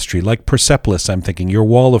cultural history, like Persepolis, I'm thinking, your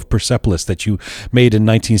wall of Persepolis that you made in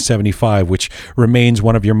 1975, which remains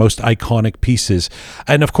one of your most iconic pieces.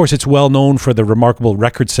 And of course, it's well known for the remarkable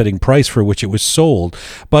record-setting price for which it was sold.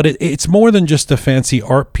 But it's more than just a fancy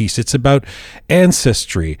art piece. It's about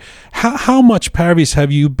ancestry. How much, Parviz,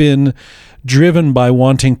 have you been driven by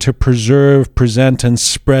wanting to preserve, present, and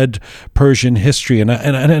spread Persian history. And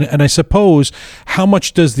I suppose, how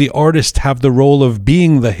much does the artist have the role of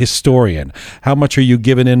being the historian? How much are you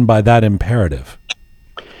given in by that imperative?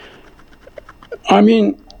 I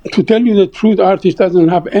mean, to tell you the truth, artist doesn't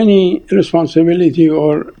have any responsibility,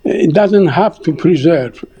 or it doesn't have to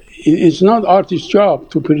preserve. It's not artist's job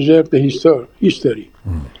to preserve the history.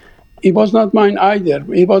 It was not mine either.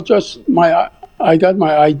 It was just I got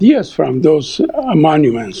my ideas from those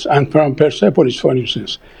monuments and from Persepolis, for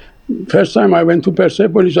instance. First time I went to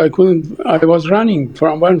Persepolis, I was running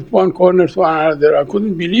from one corner to another. I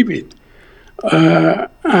couldn't believe it.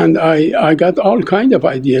 And I got all kind of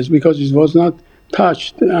ideas because it was not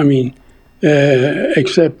touched,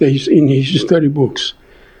 except in his history books.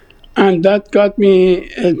 And that got me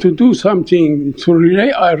to do something,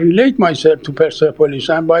 I relate myself to Persepolis.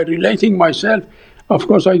 And by relating myself, of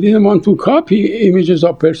course, I didn't want to copy images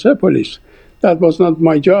of Persepolis. That was not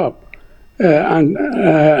my job. And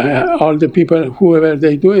all the people, whoever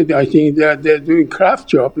they do it, I think that they're doing craft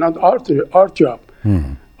job, not art job.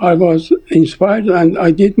 I was inspired, and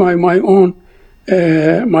I did my own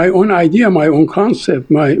idea, my own concept,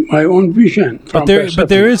 my own vision. But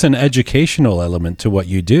there is an educational element to what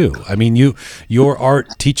you do. I mean, your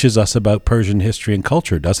art teaches us about Persian history and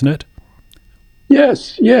culture, doesn't it?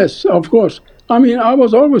 Yes, of course. I mean, I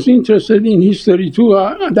was always interested in history too.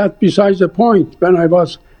 That besides the point. When I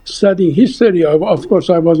was studying history, of course,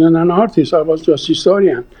 I wasn't an artist. I was just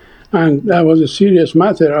historian, and that was a serious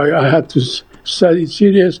matter. I had to study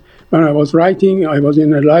serious. When I was writing, I was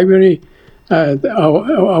in a library. I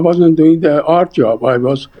wasn't doing the art job. I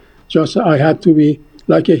had to be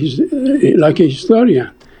like a historian,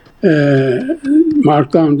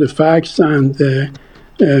 mark down the facts and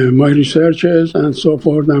my researches and so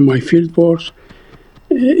forth, and my field works.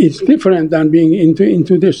 It's different than being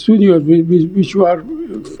into the studio, which you are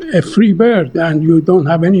a free bird and you don't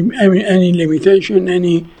have any limitation,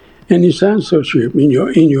 any censorship in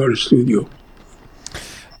your studio.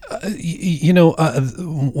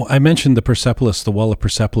 I mentioned the Persepolis, the Wall of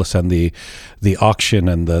Persepolis, and the auction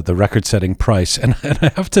and the record-setting price. And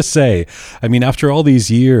I have to say, I mean, after all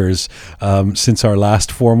these years since our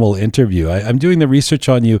last formal interview, I'm doing the research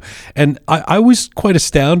on you, and I was quite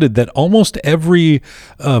astounded that almost every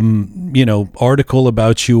article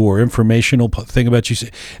about you or informational thing about you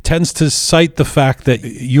tends to cite the fact that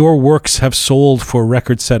your works have sold for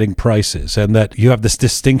record-setting prices, and that you have this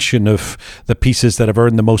distinction of the pieces that have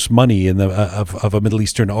earned the most money of a Middle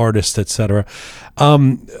Eastern artist, etc.,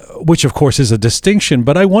 which of course is a distinction.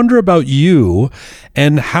 But I wonder about you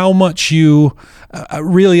and how much you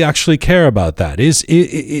really actually care about that.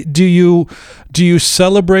 Do you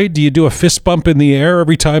celebrate? Do you do a fist bump in the air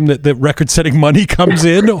every time that record-setting money comes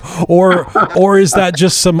in, or is that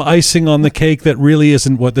just some icing on the cake that really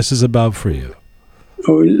isn't what this is about for you?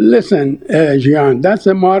 Oh, listen, Gian, that's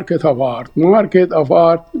a market of art,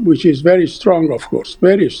 which is very strong, of course,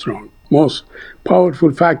 very strong. Most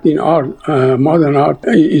powerful fact in art, modern art,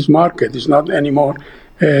 is market. It's not anymore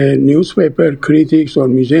newspaper critics or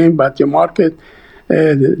museum, but the market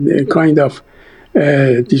kind of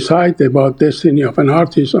decide about destiny of an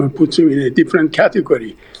artist and puts him in a different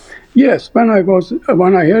category. Yes, when I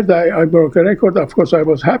heard that I broke a record, of course I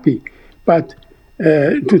was happy, but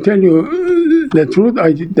to tell you the truth,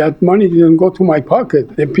 that money didn't go to my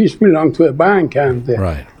pocket. The piece belonged to a bank, and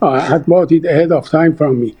I had bought it ahead of time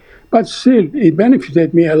from me. But still, it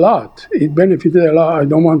benefited me a lot. I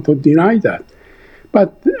don't want to deny that.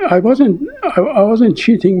 But I wasn't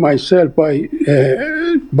cheating myself by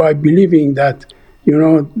believing that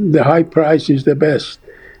the high price is the best.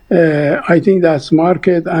 I think that's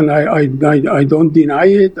market, and I don't deny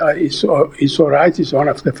it. It's all right. It's one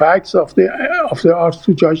of the facts of the art,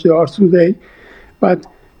 to judge the art today, but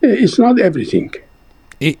it's not everything.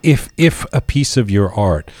 If a piece of your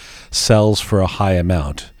art sells for a high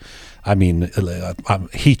amount, I mean,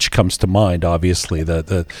 Heech comes to mind. Obviously,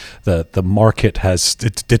 the market has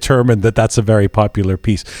determined that that's a very popular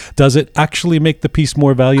piece. Does it actually make the piece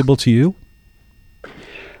more valuable to you?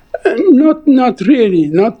 Not really.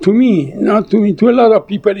 Not to me. To a lot of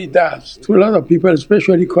people, it does. To a lot of people,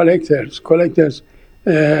 especially collectors. Collectors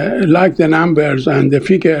like the numbers and the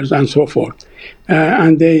figures and so forth,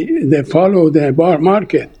 and they follow the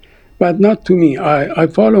market. But not to me. I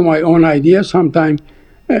follow my own ideas sometimes,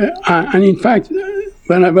 and in fact,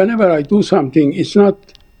 whenever I do something, it's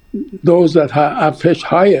not those that have fetched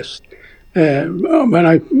highest.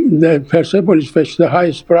 When the Persepolis fetched the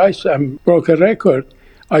highest price and broke a record,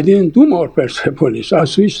 I didn't do more Persepolis. I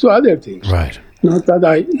switched to other things. Right. Not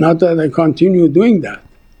that I continue doing that.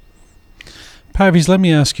 Parviz, let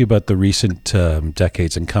me ask you about the recent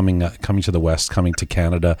decades and coming to the West, coming to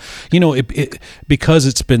Canada. Because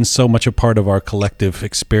it's been so much a part of our collective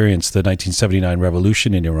experience, the 1979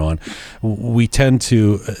 revolution in Iran, we tend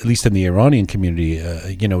to, at least in the Iranian community,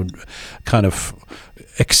 kind of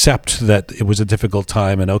accept that it was a difficult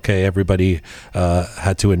time and everybody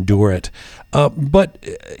had to endure it. But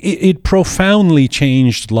it profoundly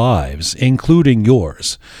changed lives, including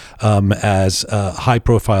yours, as a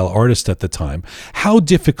high-profile artist at the time. How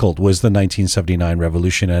difficult was the 1979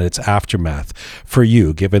 revolution and its aftermath for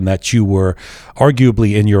you, given that you were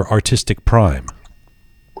arguably in your artistic prime?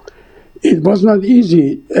 It was not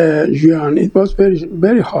easy, Gian. It was very,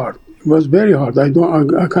 very hard. It was very hard. I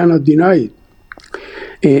cannot deny it.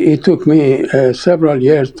 It took me several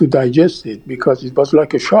years to digest it because it was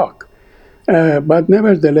like a shock. But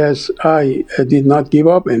nevertheless, I did not give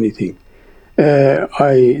up anything.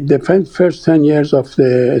 The first 10 years of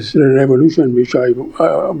the revolution, which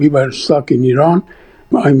we were stuck in Iran,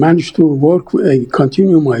 I managed to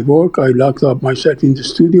continue my work. I locked up myself in the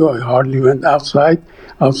studio. I hardly went outside.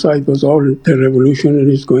 Outside was all the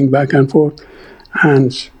revolutionaries going back and forth,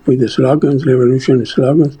 and with the slogans, revolution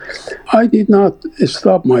slogans. I did not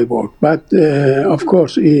stop my work, but of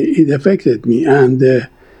course it affected me, and the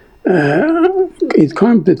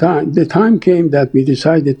time came that we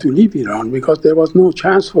decided to leave Iran because there was no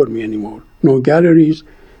chance for me anymore. No galleries,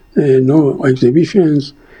 no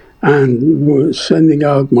exhibitions, and sending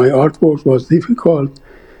out my artwork was difficult.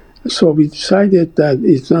 So we decided that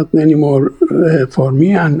it's not anymore for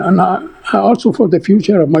me, and also for the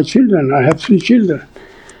future of my children. I have 3 children.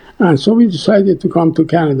 And so we decided to come to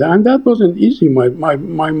Canada. And that wasn't easy. My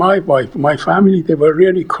wife, my family, they were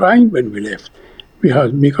really crying when we left.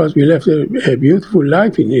 Because we left a beautiful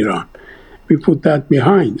life in Iran. We put that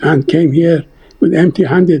behind and came here with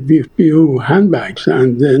empty-handed with few handbags,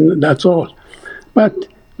 and then that's all. But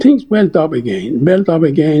things built up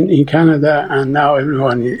again in Canada, and now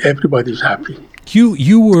everybody's happy.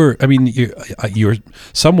 You were, you're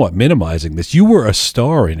somewhat minimizing this. You were a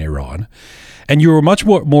star in Iran, and you were much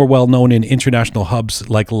more well-known in international hubs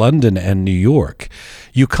like London and New York.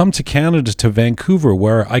 You come to Canada, to Vancouver,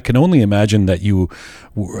 where I can only imagine that you,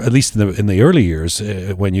 at least in the early years,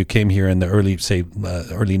 when you came here in the early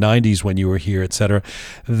 90s, when you were here, etc.,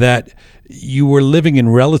 that you were living in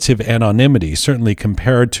relative anonymity, certainly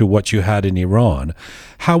compared to what you had in Iran.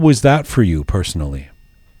 How was that for you personally?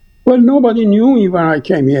 Well, nobody knew me when I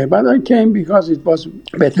came here, but I came because it was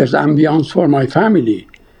better ambiance for my family.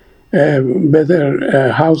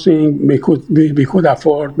 Better housing, we could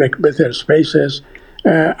afford better spaces,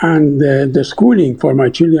 and the schooling for my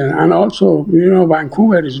children. And also,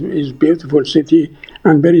 Vancouver is a beautiful city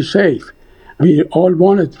and very safe. We all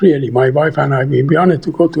wanted, really, my wife and I, we wanted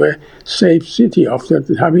to go to a safe city after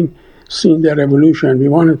having seen the revolution. We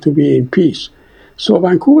wanted to be in peace. So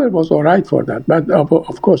Vancouver was all right for that. But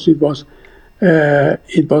of course, it was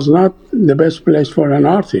not the best place for an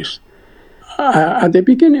artist. At the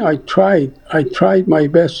beginning, I tried my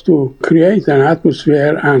best to create an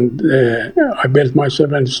atmosphere, and I built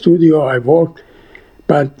myself in the studio. I worked,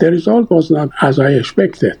 but the result was not as I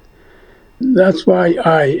expected. That's why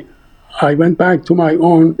I went back to my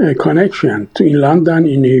own connection in London,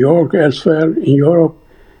 in New York, elsewhere in Europe,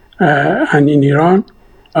 and in Iran.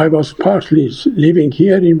 I was partly living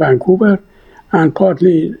here in Vancouver, and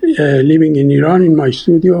partly living in Iran in my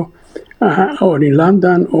studio. Or in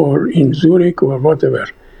London, or in Zurich, or whatever,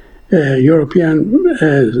 European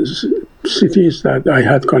cities that I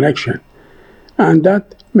had connection. And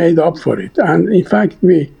that made up for it. And in fact,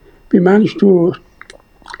 we managed to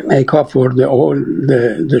make up for all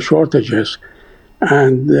the shortages,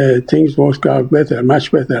 and things worked out better,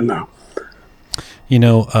 much better now.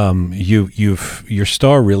 Your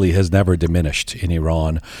star really has never diminished in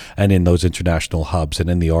Iran and in those international hubs and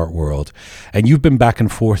in the art world. And you've been back and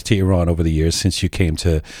forth to Iran over the years since you came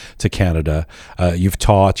to Canada. You've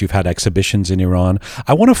taught, you've had exhibitions in Iran.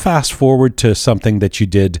 I want to fast forward to something that you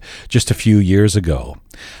did just a few years ago,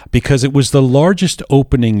 because it was the largest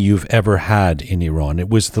opening you've ever had in Iran. It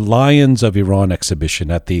was the Lions of Iran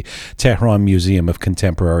exhibition at the Tehran Museum of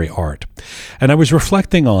Contemporary Art. And I was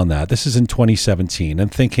reflecting on that. This is in 2017,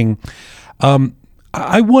 and thinking,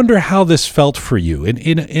 I wonder how this felt for you.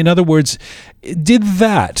 In other words, did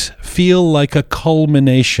that feel like a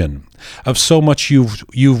culmination of so much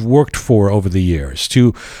you've worked for over the years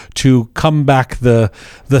to come back the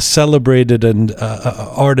celebrated and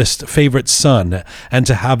artist favorite son, and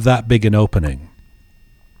to have that big an opening?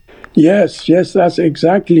 Yes, that's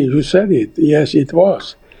exactly, you said it. Yes, it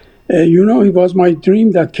was. It was my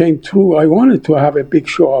dream that came true. I wanted to have a big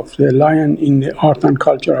show of the Lion in the art and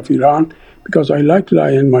culture of Iran, because I like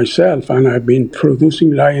lion myself, and I've been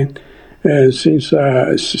producing lion since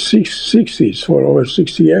 60s, for over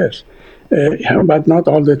 60 years, but not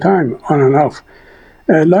all the time, on and off.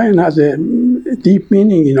 Lion has a deep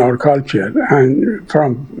meaning in our culture, and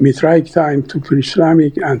from Mitraik time to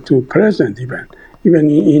pre-Islamic and to present even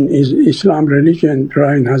in Islam religion,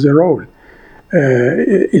 lion has a role.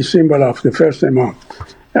 Is symbol of the first Imam,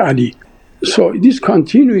 Ali. So this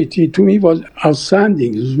continuity to me was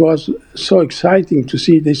outstanding. It was so exciting to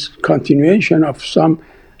see this continuation of some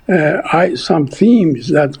themes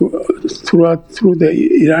that through the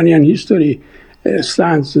Iranian history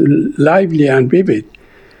stands lively and vivid.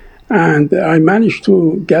 And I managed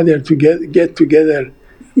to get together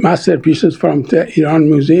masterpieces from the Iran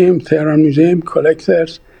Museum, Tehran Museum,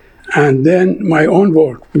 collectors, and then my own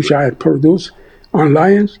work, which I had produced on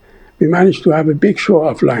lions. We managed to have a big show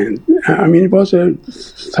of lions. I mean, it was a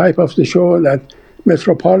type of the show that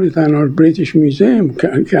Metropolitan or British Museum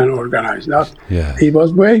can organize. It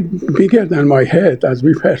was way bigger than my head, as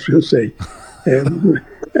we Persians say.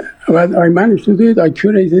 But I managed to do it. I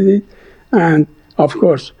curated it, and of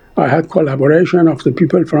course, I had collaboration of the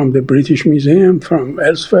people from the British Museum, from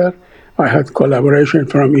elsewhere. I had collaboration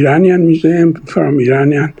from Iranian Museum, from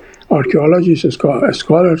Iranian archaeologists,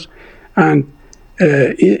 scholars, and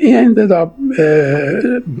it ended up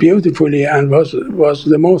beautifully and was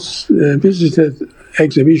the most visited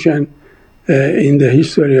exhibition in the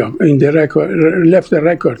history left a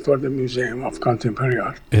record for the Museum of Contemporary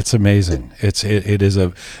Art. It's amazing. It's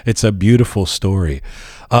a beautiful story.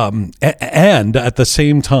 And at the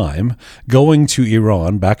same time, going to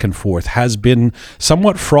Iran back and forth has been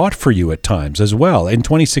somewhat fraught for you at times as well. In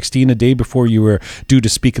 2016, a day before you were due to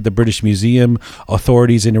speak at the British Museum,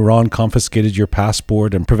 authorities in Iran confiscated your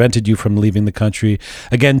passport and prevented you from leaving the country.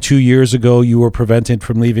 Again, 2 years ago, you were prevented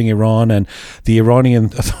from leaving Iran, and the Iranian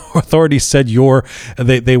authorities said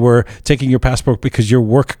they were taking your passport because your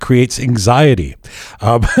work creates anxiety.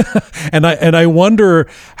 And I wonder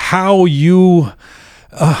how you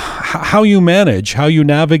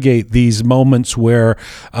navigate these moments where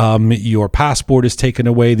your passport is taken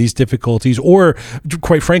away, these difficulties, or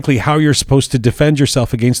quite frankly, how you're supposed to defend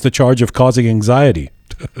yourself against the charge of causing anxiety.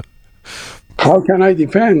 How can I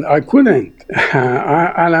defend? I couldn't.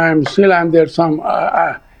 And I'm still under some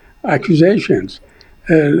accusations,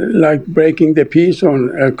 like breaking the peace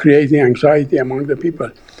or creating anxiety among the people.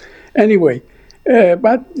 Anyway,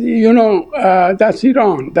 but that's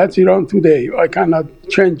Iran. That's Iran today. I cannot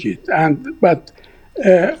change it. But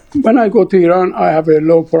when I go to Iran, I have a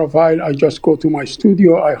low profile. I just go to my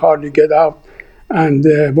studio. I hardly get out and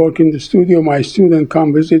work in the studio. My students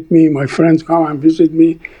come visit me. My friends come and visit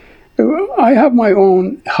me. I have my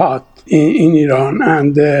own hut in Iran,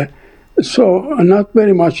 and so not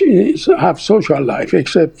very much have social life,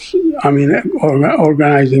 except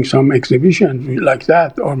organizing some exhibition like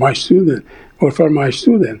that, or my student. Or for my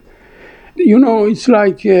student. It's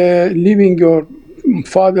like leaving your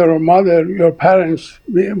father or mother, your parents,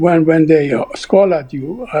 when they scold at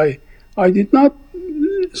you. I did not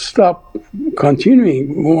stop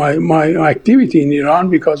continuing my activity in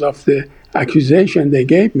Iran because of the accusation they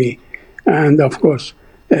gave me. And of course,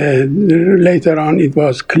 later on it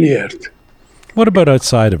was cleared. What about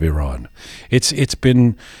outside of Iran? It's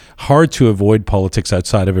been hard to avoid politics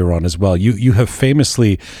outside of Iran as well. You have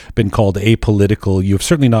famously been called apolitical. You've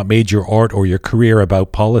certainly not made your art or your career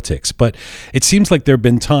about politics, but it seems like there have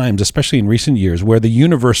been times, especially in recent years, where the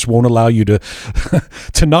universe won't allow you to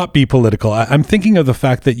to not be political. I'm thinking of the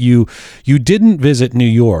fact that you didn't visit New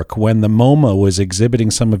York when the MoMA was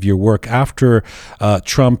exhibiting some of your work after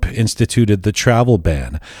Trump instituted the travel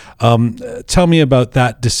ban. Tell me about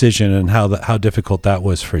that decision and how difficult that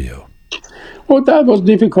was for you. Well, that was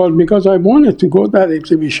difficult because I wanted to go to that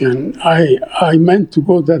exhibition. I meant to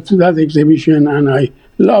go to that exhibition, and I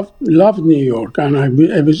loved New York. And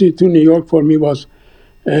a visit to New York for me was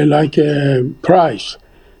like a prize.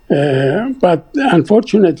 But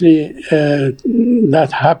unfortunately,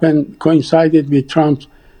 that coincided with Trump's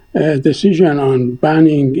decision on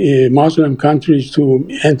banning Muslim countries to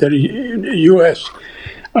enter the U.S.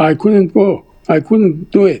 I couldn't go. I couldn't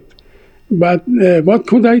do it. But what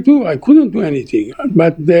could I do? I couldn't do anything.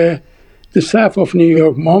 But the staff of New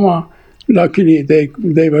York MoMA, luckily,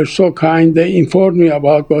 they were so kind. They informed me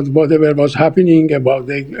about whatever was happening about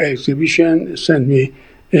the exhibition, sent me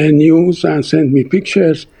news and sent me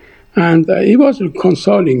pictures. And it was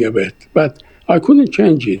consoling a bit, but I couldn't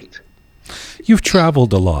change it. You've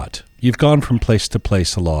traveled a lot. You've gone from place to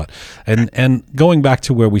place a lot. And going back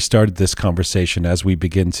to where we started this conversation as we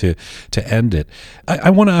begin to end it, I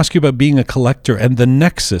want to ask you about being a collector and the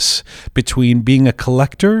nexus between being a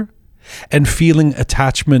collector and feeling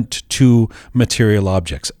attachment to material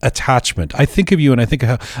objects. Attachment. I think of you and I think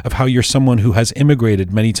of how you're someone who has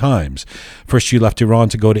immigrated many times. First you left Iran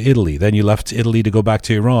to go to Italy, then you left Italy to go back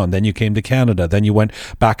to Iran, then you came to Canada, then you went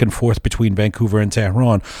back and forth between Vancouver and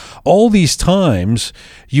Tehran. All these times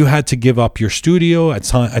you had to give up your studio, at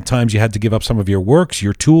times you had to give up some of your works,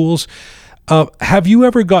 your tools. Have you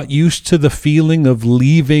ever got used to the feeling of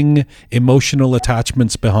leaving emotional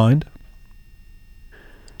attachments behind?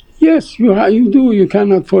 Yes, you do. You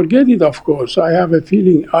cannot forget it, of course. I have a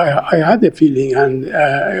feeling. I had a feeling, and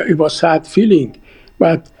it was sad feeling.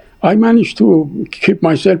 But I managed to keep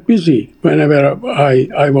myself busy whenever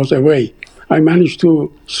I was away. I managed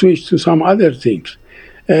to switch to some other things,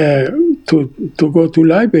 to go to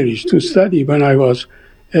libraries, to study when I was.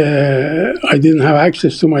 I didn't have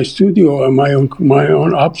access to my studio and my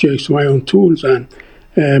own objects, my own tools and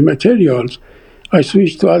materials. I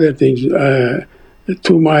switched to other things.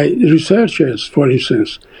 To my researches, for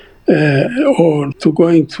instance, or to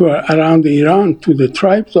going around Iran to the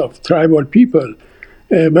tribes of tribal people.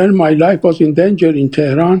 When my life was in danger in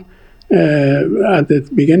Tehran at the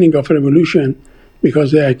beginning of revolution,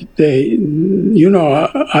 because I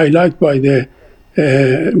liked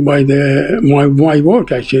my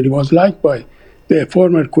work actually was liked by the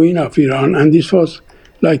former queen of Iran, and this was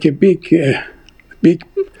like a big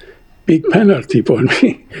penalty for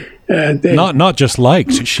me. Not just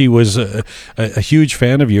liked. She was a huge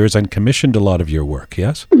fan of yours and commissioned a lot of your work,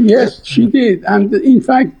 yes? Yes, she did. And in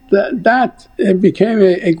fact, that became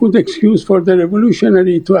a good excuse for the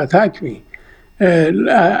revolutionary to attack me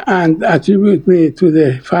and attribute me to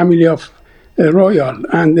the family of royal.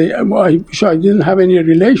 And I didn't have any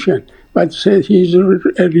relation, but said he's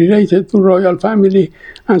related to royal family.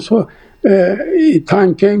 And so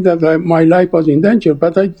time came that my life was in danger.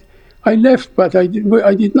 But I left, but I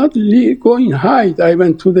did not go and hide. I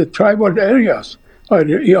went to the tribal areas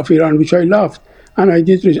of Iran, which I loved, and I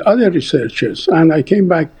did other researches, and I came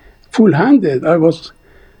back full-handed.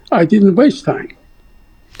 I didn't waste time.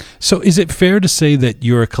 So is it fair to say that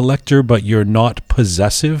you're a collector, but you're not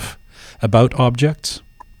possessive about objects?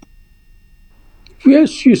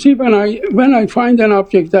 Yes, you see, when I find an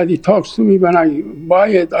object that it talks to me, when I buy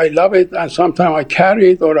it, I love it, and sometimes I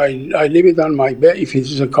carry it or I leave it on my bed. If it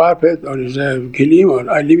is a carpet or it's a kilim, or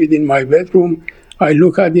I leave it in my bedroom. I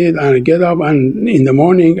look at it and I get up, and in the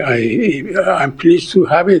morning I'm pleased to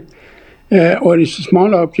have it. Or it's a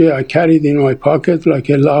small object, I carry it in my pocket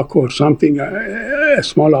like a lock or something, a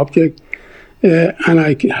small object, and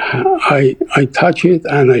I touch it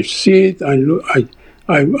and I see it.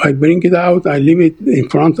 I bring it out, I leave it in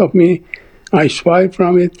front of me, I swipe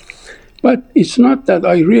from it. But it's not that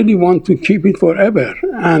I really want to keep it forever.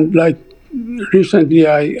 And like recently,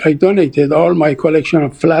 I donated all my collection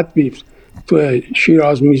of flat beefs to a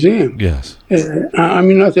Shiraz museum. Yes. I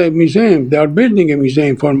mean, not a museum. They are building a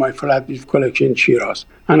museum for my flat beef collection in Shiraz.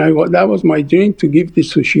 And that was my dream, to give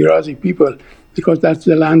this to Shirazi people, because that's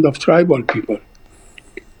the land of tribal people.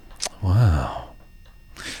 Wow.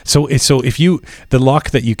 So if the lock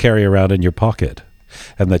that you carry around in your pocket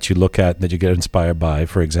and that you look at, that you get inspired by,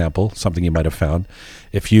 for example, something you might have found,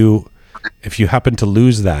 if you happen to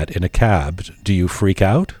lose that in a cab, do you freak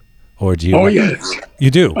out? Or do you? Oh, yes. You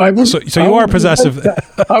do? So you are possessive.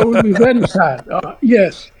 I would be very sad.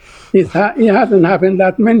 Yes. It hasn't happened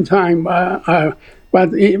that many times,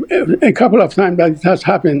 but a couple of times that it has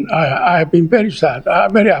happened, I have been very sad,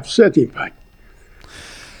 very upset, in fact.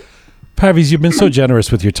 Parviz, you've been so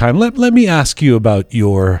generous with your time. Let me ask you about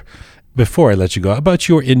before I let you go, about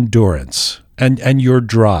your endurance and your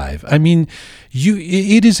drive. I mean,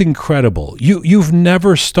 it is incredible. You've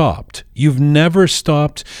never stopped. You've never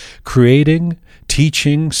stopped creating,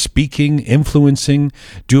 teaching, speaking, influencing,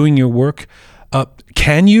 doing your work.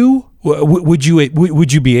 Can you? Would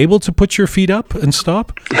you be able to put your feet up and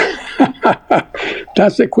stop?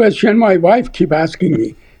 That's the question my wife keeps asking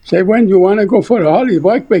me. Say, when you want to go for a holiday,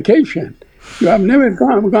 what vacation? You have never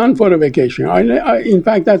gone for a vacation. In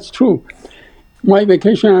fact, that's true. My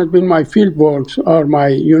vacation has been my field works or my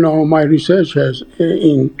researches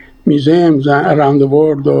in museums around the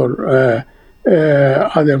world or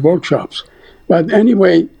other workshops. But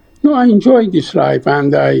anyway, no, I enjoy this life,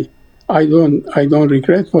 and I don't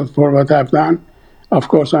regret for what I've done. Of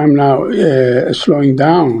course, I'm now slowing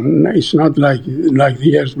down. It's not like the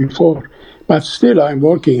years before. But still, I'm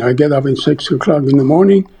working. I get up at 6 o'clock in the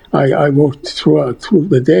morning. I work through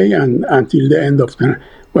the day and until the end of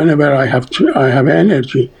whenever I have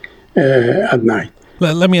energy at night.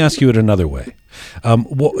 Let me ask you it another way.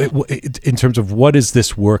 In terms of what is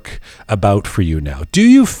this work about for you now? Do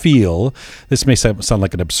you feel, this may sound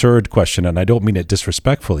like an absurd question, and I don't mean it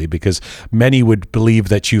disrespectfully, because many would believe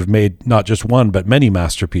that you've made not just one, but many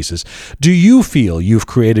masterpieces. Do you feel you've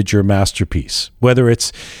created your masterpiece, whether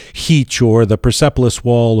it's Heech or the Persepolis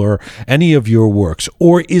Wall or any of your works,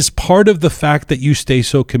 or is part of the fact that you stay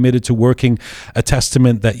so committed to working a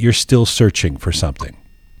testament that you're still searching for something?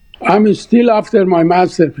 I'm still after my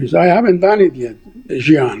masterpiece. I haven't done it yet,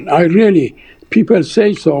 Gian. People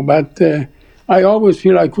say so, but I always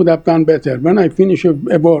feel I could have done better. When I finish a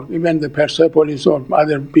work, even the Persepolis or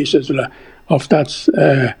other pieces of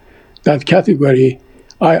that category,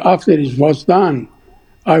 after it was done,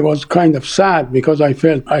 I was kind of sad because I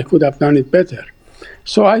felt I could have done it better.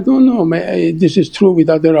 So I don't know if this is true with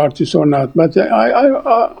other artists or not, but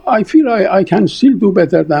I feel I can still do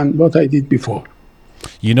better than what I did before.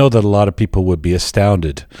 You know that a lot of people would be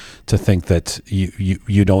astounded to think that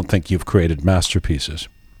you don't think you've created masterpieces.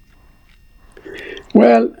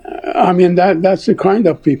 Well, I mean that's the kind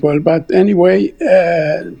of people. But anyway,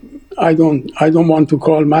 I don't want to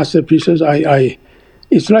call masterpieces.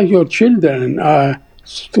 It's like your children.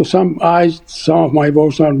 To some eyes, some of my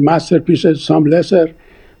works are masterpieces, some lesser.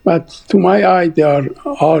 But to my eye, they are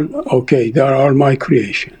all okay. They are all my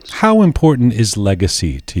creations. How important is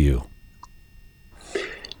legacy to you?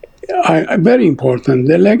 Very important.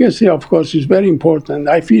 The legacy, of course, is very important.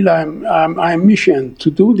 I feel I'm mission to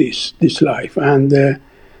do this life, and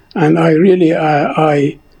I really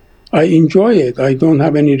I enjoy it. I don't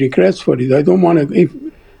have any regrets for it. I don't want to. If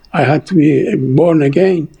I had to be born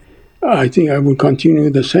again, I think I would continue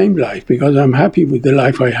the same life because I'm happy with the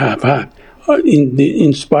life I have had,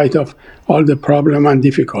 in spite of all the problem and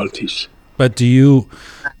difficulties. But do you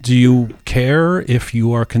care if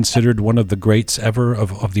you are considered one of the greats ever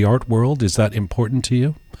of the art world? Is that important to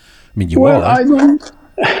you? I mean, you are. I don't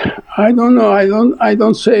know. I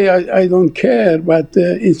don't say I don't care, but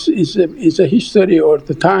it's a history or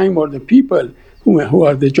the time or the people who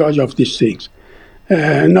are the judge of these things,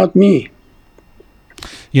 not me.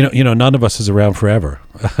 You know, none of us is around forever.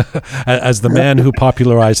 As the man who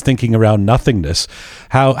popularized thinking around nothingness,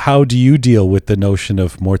 how do you deal with the notion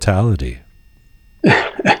of mortality?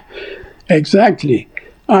 Exactly.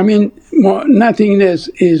 I mean, nothingness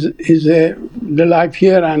is the life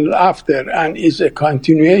here and after, and is a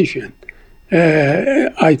continuation.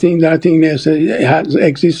 I think nothingness has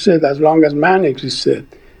existed as long as man existed,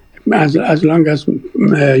 as long as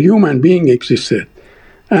human being existed,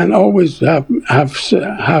 and always have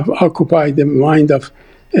occupied the mind of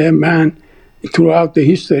man throughout the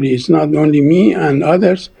history. It's not only me and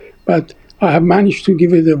others, but I have managed to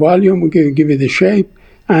give it a volume, give it a shape,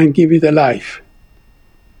 and give it a life.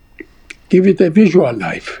 Give it a visual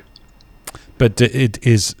life. But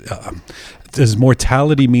does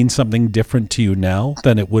mortality mean something different to you now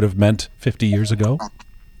than it would have meant 50 years ago?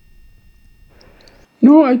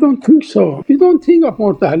 No, I don't think so. We don't think of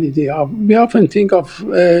mortality. We often think of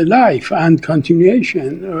life and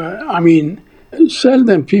continuation. I mean,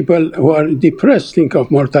 seldom people who are depressed think of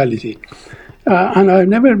mortality. And I've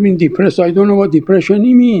never been depressed. I don't know what depression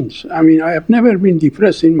means. I mean, I have never been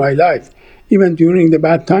depressed in my life. Even during the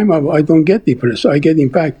bad time, I don't get depressed. I get, in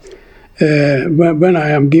fact, when I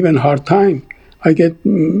am given hard time, I get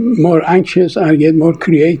more anxious, I get more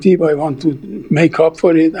creative, I want to make up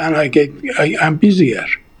for it, and I'm busier.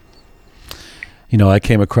 You know, I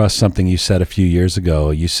came across something you said a few years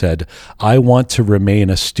ago. You said, I want to remain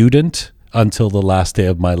a student until the last day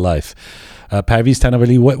of my life. Parviz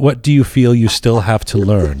Tanavali, what do you feel you still have to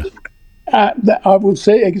learn? I would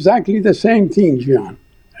say exactly the same thing, Gian.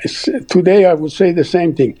 Today I would say the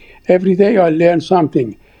same thing. Every day I learn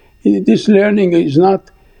something. This learning is not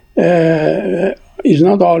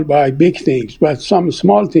all by big things, but some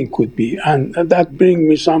small thing could be, and that brings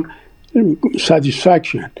me some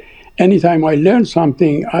satisfaction. Anytime I learn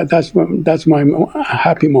something, that's my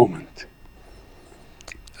happy moment.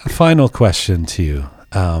 A final question to you,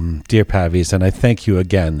 dear Parviz, and I thank you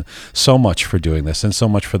again so much for doing this and so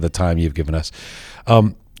much for the time you've given us.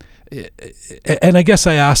 And I guess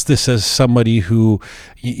I ask this as somebody who,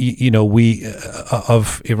 we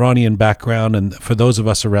of Iranian background, and for those of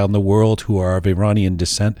us around the world who are of Iranian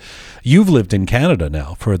descent, you've lived in Canada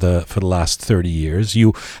now for the last 30 years.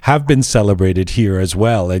 You have been celebrated here as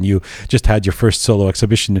well, and you just had your first solo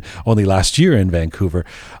exhibition only last year in Vancouver.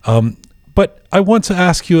 But I want to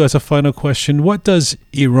ask you as a final question, what does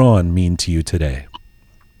Iran mean to you today?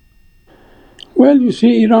 Well, you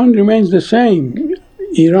see, Iran remains the same.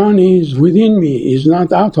 Iran is within me, is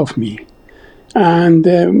not out of me. And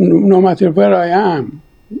no matter where I am,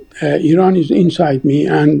 Iran is inside me,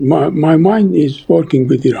 and my mind is working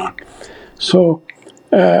with Iran. So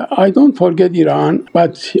I don't forget Iran,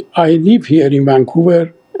 but I live here in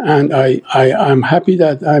Vancouver, and I'm happy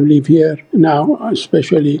that I live here now,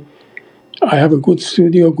 especially I have a good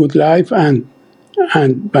studio, good life, and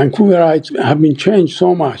Vancouverites have been changed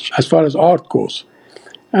so much as far as art goes.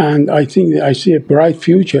 And I think I see a bright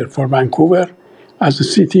future for Vancouver as a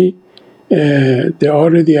city. They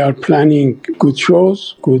already are planning good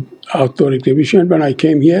shows, good outdoor exhibition. When I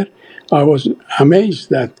came here, I was amazed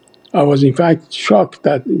that I was in fact shocked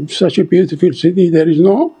that in such a beautiful city there is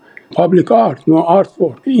no public art, no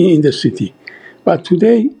artwork in the city. But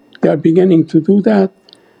today they are beginning to do that,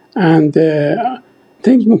 and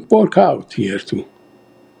things work out here too.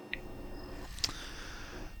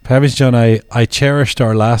 Parviz John, I cherished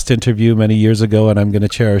our last interview many years ago, and I'm going to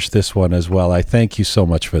cherish this one as well. I thank you so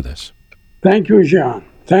much for this. Thank you, Jean.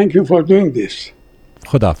 Thank you for doing this.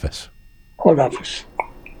 Khudafiz. Khudafiz.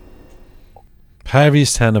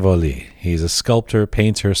 Parviz Tanavoli. He's a sculptor,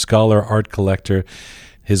 painter, scholar, art collector.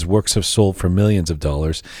 His works have sold for millions of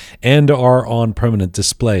dollars and are on permanent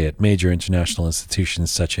display at major international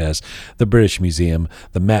institutions such as the British Museum,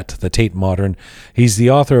 the Met, the Tate Modern. He's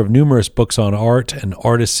the author of numerous books on art and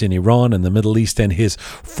artists in Iran and the Middle East, and his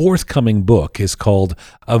forthcoming book is called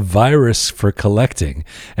A Virus for Collecting.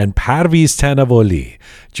 And Parviz Tanavoli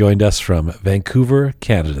joined us from Vancouver,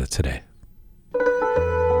 Canada today.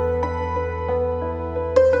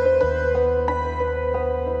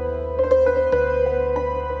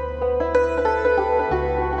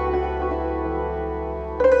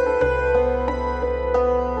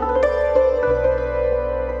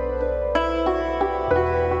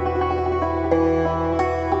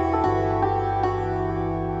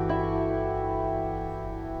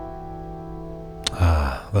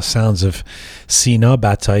 The sounds of Sina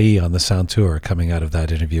Batai on the Sound Tour coming out of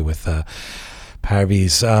that interview with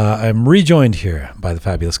Parviz. I'm rejoined here by the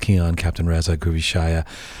fabulous Kian, Captain Reza Gruvishaya.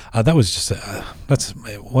 That was just that's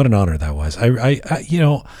what an honor that was.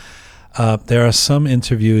 There are some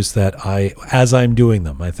interviews that as I'm doing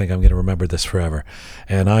them, I think I'm going to remember this forever,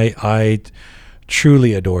 and I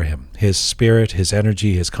truly adore him. His spirit, his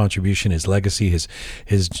energy, his contribution, his legacy,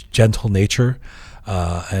 his gentle nature.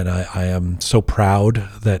 And I am so proud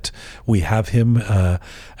that we have him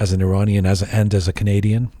as an Iranian and as a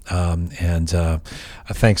Canadian.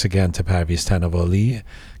 Thanks again to Parviz Tanavoli.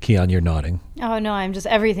 Kian, you're nodding. Oh no, I'm just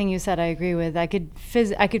everything you said I agree with. I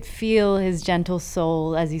could feel his gentle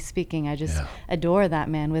soul as he's speaking. I just adore that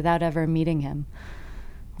man without ever meeting him.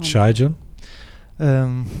 Shahjan?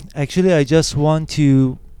 Actually, I just want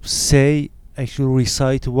to recite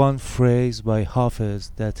one phrase by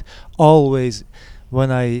Hafiz that always,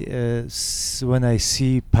 when I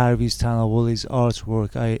see Parviz Tanavoli's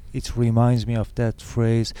artwork, it reminds me of that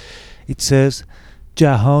phrase. It says,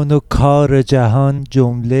 "Jahan o kar jahan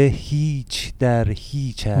jumle hich dar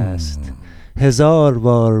hich ast. Hezar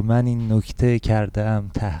bar man in nukte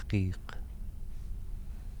kardam tahqiq."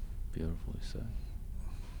 Beautifully said.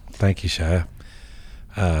 Thank you, Shah.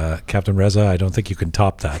 Captain Reza, I don't think you can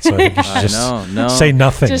top that, so I think you should just say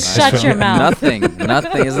nothing. Just shut your mouth. Nothing.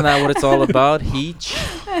 Isn't that what it's all about? Each.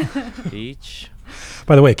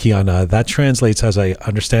 By the way, Kian, that translates, as I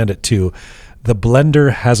understand it, to the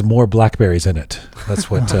blender has more blackberries in it.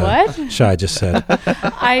 That's what Shai just said.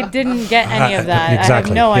 I didn't get any of that. Exactly. I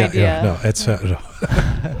have no idea. Yeah, no, it's no.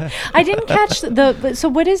 I didn't catch so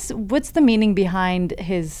what's the meaning behind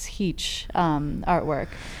his Heech artwork?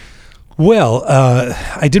 Well,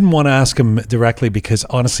 I didn't want to ask him directly because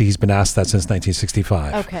honestly, he's been asked that since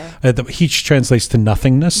 1965. Okay. The Heech translates to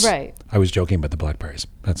nothingness. Right. I was joking about the blackberries.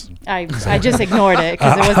 I just ignored it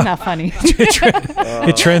because it was not funny.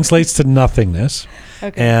 It translates to nothingness.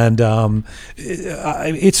 Okay. And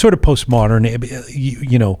it's sort of postmodern.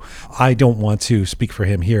 I don't want to speak for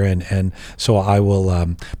him here, and so I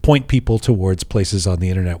will point people towards places on the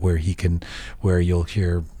internet where you'll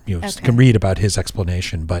hear, can read about his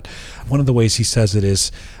explanation. But one of the ways he says it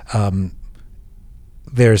is,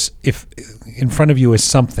 if in front of you is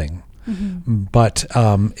something, but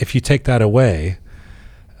if you take that away,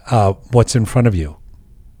 what's in front of you?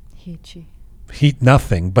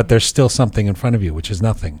 Nothing, but there's still something in front of you, which is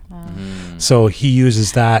nothing. So he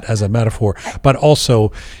uses that as a metaphor, but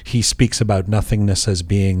also he speaks about nothingness as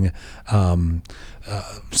being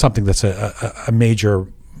something that's a major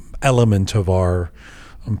element of our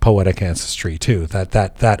poetic ancestry too.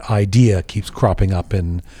 That idea keeps cropping up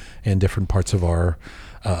in different parts of our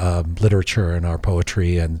literature and our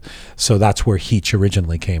poetry, and so that's where Heech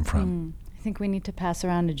originally came from. I think we need to pass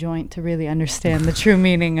around a joint to really understand the true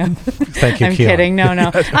meaning of. Thank you, I'm Keelan. kidding. No.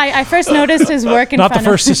 I first noticed his work in Not front the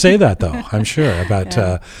first of to say that, though. I'm sure about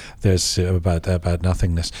about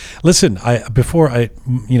nothingness. Listen,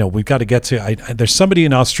 we've got to get to. There's somebody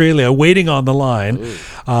in Australia waiting on the line.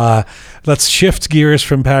 Let's shift gears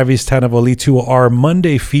from Parviz Tanavoli to our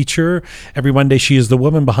Monday feature. Every Monday, she is the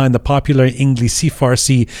woman behind the popular Inglisi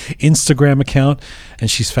Farsi Instagram account,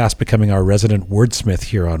 and she's fast becoming our resident wordsmith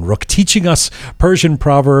here on Rook, teaching us Persian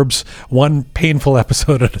proverbs, one painful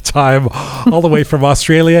episode at a time, all the way from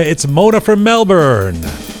Australia. It's Mona from Melbourne.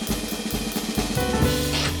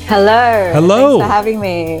 Hello. Hello. Thanks for having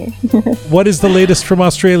me. What is the latest from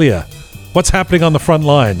Australia? What's happening on the front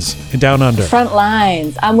lines in Down Under? Front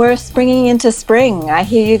lines. We're springing into spring. I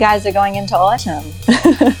hear you guys are going into autumn.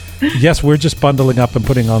 Yes, we're just bundling up and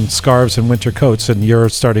putting on scarves and winter coats, and you're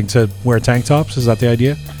starting to wear tank tops. Is that the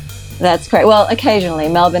idea? That's correct. Well, occasionally.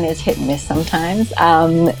 Melbourne is hit and miss sometimes.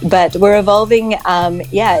 But we're evolving,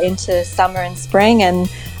 into summer and spring. And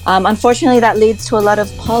unfortunately, that leads to a lot of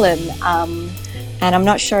pollen. And I'm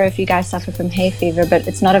not sure if you guys suffer from hay fever, but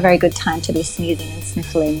it's not a very good time to be sneezing and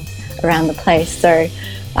sniffling around the place. So,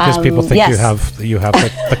 because people think you have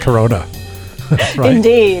the corona. Right?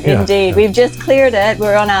 Indeed. We've just cleared it.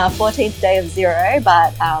 We're on our 14th day of zero,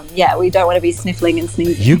 but we don't want to be sniffling and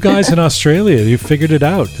sneezing. You guys in Australia, you figured it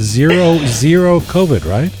out. Zero COVID,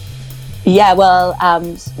 right? Yeah, well,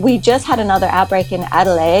 we just had another outbreak in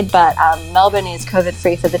Adelaide, but Melbourne is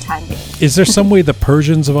COVID-free for the time being. Is there some way the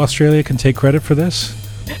Persians of Australia can take credit for this?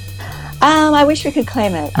 I wish we could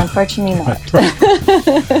claim it. Unfortunately not.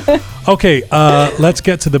 Okay, let's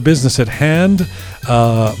get to the business at hand.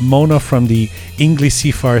 Mona from the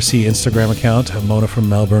Inglisi Farsi Instagram account, Mona from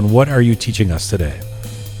Melbourne. What are you teaching us today?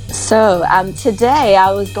 So today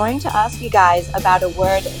I was going to ask you guys about a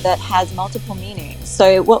word that has multiple meanings.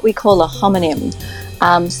 So what we call a homonym.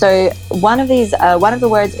 So one of the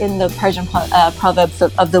words in the Persian proverbs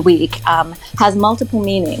of the week has multiple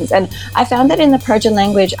meanings. And I found that in the Persian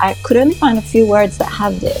language, I could only find a few words that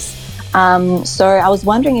have this. So I was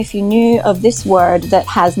wondering if you knew of this word that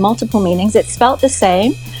has multiple meanings. It's spelt the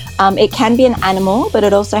same. It can be an animal, but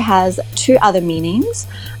it also has two other meanings.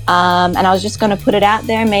 And I was just going to put it out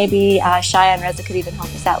there. Maybe Shaya and Reza could even help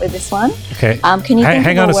us out with this one. Okay. Can you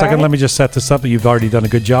hang on a second? Let me just set this up. You've already done a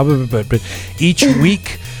good job of it. But each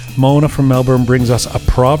week, Mona from Melbourne brings us a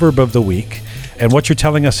proverb of the week. And what you're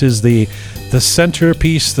telling us is the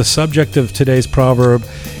centerpiece, the subject of today's proverb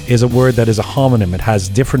is a word that is a homonym. It has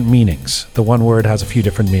different meanings. The one word has a few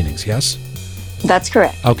different meanings, yes? That's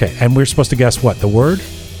correct. Okay. And we're supposed to guess what? The word?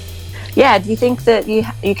 Yeah, do you think that you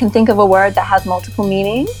can think of a word that has multiple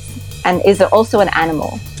meanings? And is it also an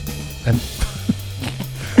animal? And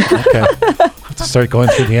okay. I have to start going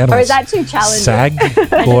through the animals. Or is that too challenging? Sag,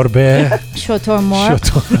 gorbe, Shotor Mor.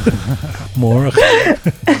 Mor.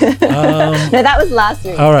 No, that was last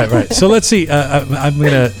week. All right. So let's see. I'm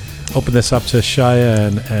going to open this up to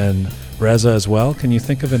Shaya and Reza as well. Can you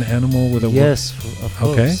think of an animal with a word? Yes, of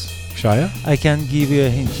course. Okay. Shaya? I can give you a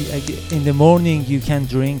hint. In the morning, you can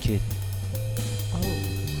drink it.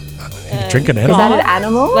 Drink an Is animal? that an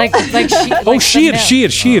animal? Like sheer.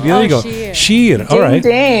 There you go. Sheer. All right.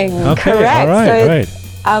 Ding. Okay. Correct. All right.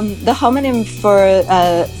 So, the homonym for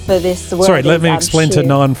this word. Sorry, let me is, explain to sheer.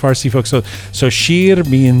 non-Farsi folks. So sheer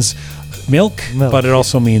means milk, but it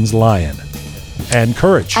also means lion and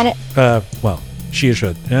courage. And sheer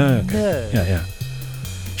should. Yeah. Okay. Yeah.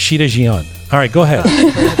 Sheer jian. All right, go ahead.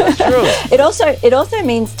 It also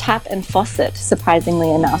means tap and faucet.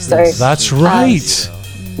 Surprisingly enough. So that's right.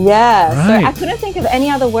 Yeah, Right. so I couldn't think of any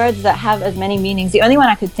other words that have as many meanings. The only one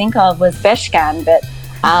I could think of was beshkan, but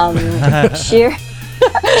sheer.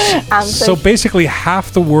 So basically,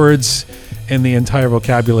 half the words in the entire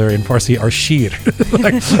vocabulary in Farsi are sheer.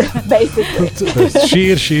 Basically.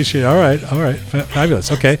 Sheer. All right. Fabulous.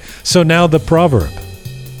 Okay. So now the proverb.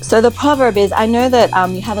 So the proverb is, I know that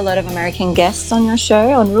you have a lot of American guests on your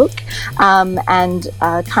show, on Rook, and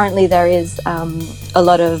currently there is a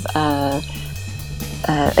lot of...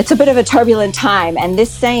 it's a bit of a turbulent time, and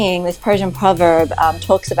this Persian proverb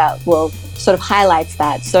sort of highlights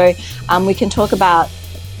that. So we can talk about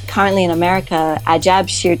currently in America, ajab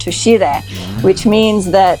shir to shire, which means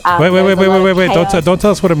that wait. Don't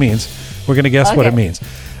tell us what it means. We're going to guess what it means.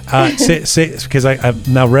 Say because I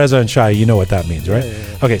now Reza and Shai, you know what that means, right?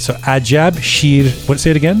 Yeah. Okay, so ajab shir. Say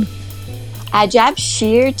it again. Ajab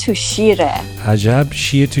shir to shire. Ajab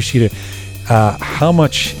shir to shire. How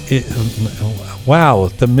much? Wow,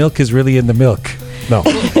 the milk is really in the milk. No.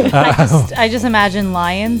 I just imagine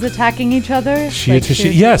lions attacking each other. Shir to shir.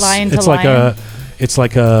 Yes, it's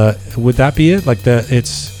like a. Would that be it? Like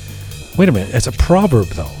it's Wait a minute. It's a proverb,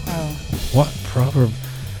 though. Oh. What proverb?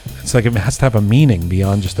 It's like it has to have a meaning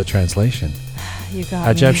beyond just the translation. You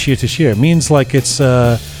got Ajab me. shir to shir. It means like it's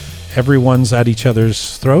everyone's at each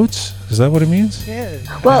other's throats. Is that what it means? Yeah.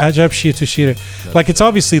 Well, Ajab shir to shir. Like it's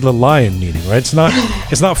obviously the lion meaning, right? It's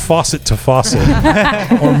not faucet to faucet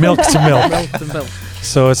or milk to milk.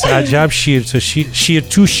 So it's ajab shir to shir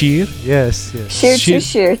to shir. Yes. Yes. sheer Sheer- to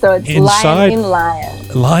sheer, so it's inside- lion in lion.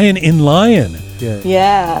 Lion in lion. Yeah.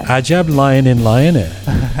 Yeah. Ajab lion in lioness.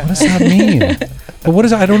 What does that mean? But what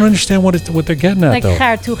is? I don't understand what they're getting at Like though.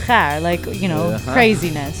 khar to khar, like,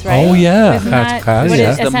 craziness, right? Oh, yeah. Isn't Khar to that khar, what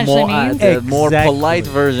yeah. it The essentially more, means? the more Exactly. polite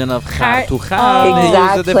version of khar to khar. Oh. They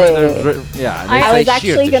use a different, Exactly. yeah, they I I say was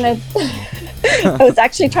sheer actually to gonna. I was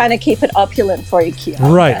actually trying to keep it opulent for you, Kian.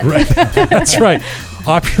 Right. That's right.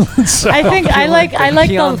 Opulence. I think I like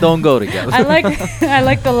Kian the don't go together. I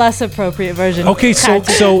like the less appropriate version. Okay, Khar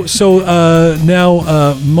to so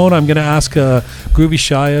now Mona, I'm going to ask Groovy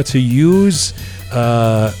Shaya to use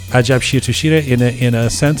Ajab shir to shira in a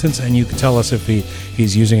sentence, and you can tell us if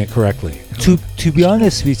he's using it correctly. To be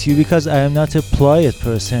honest with you, because I am not a polite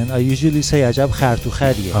person, I usually say ajab khar to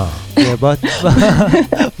khariye. Yeah,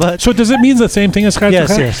 but So does it mean the same thing as khar Yes,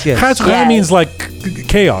 to khar? yes, yes. Khar to khar Yes. means like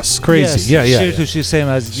chaos, crazy. yes, Yeah. shir to shir, same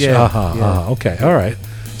as Okay, all right.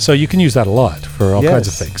 So you can use that a lot for all kinds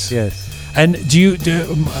of things. Yes. And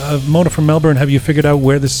Mona from Melbourne, have you figured out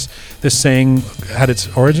where this saying had its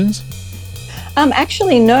origins?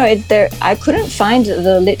 Actually, no. I couldn't find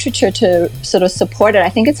the literature to sort of support it. I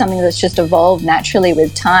think it's something that's just evolved naturally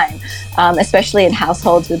with time, especially in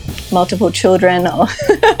households with multiple children. Or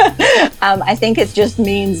I think it just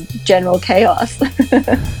means general chaos.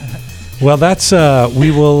 Well, that's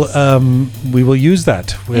we will use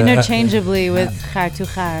that interchangeably with khar to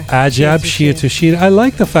khar. Ajab shir to shir. I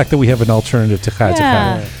like the fact that we have an alternative to khar to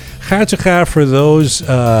Yeah. khar. Khar to khar, for those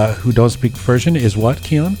who don't speak Persian, is what,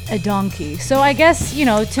 Keelan? A donkey. So I guess,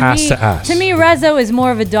 Ass to ass. to me Rezo is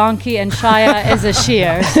more of a donkey and Shaya is a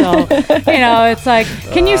shear. So, it's like,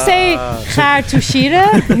 can you say khar to shira?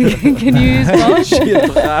 Can you use both?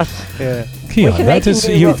 Yeah. Keelan, can that make is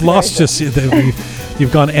it you've work lost just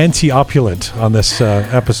you've gone anti-opulent on this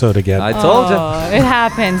episode again. I told you. Oh, it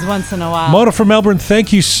happens once in a while. Mona from Melbourne,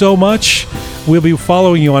 thank you so much. We'll be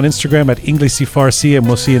following you on Instagram at English Farsi, and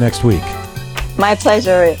we'll see you next week. My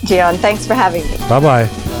pleasure, Gian. Thanks for having me. Bye-bye.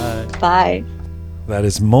 Bye. That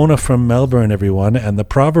is Mona from Melbourne, everyone. And the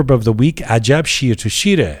proverb of the week, Ajab shir to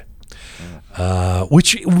shire,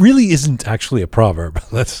 which really isn't actually a proverb.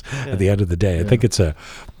 That's at the end of the day. I think it's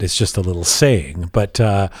just a little saying. But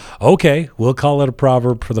okay, we'll call it a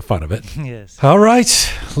proverb for the fun of it. Yes. All right.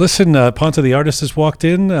 Listen, Ponta the artist has walked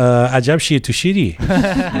in. Ajab shir to shiri.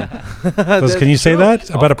 Can you say that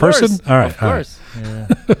about a person? All right. Of course.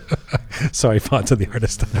 Sorry, Ponta the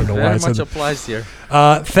artist. I don't know why I Very said much that. applies here.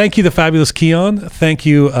 Thank you, the fabulous Keon. Thank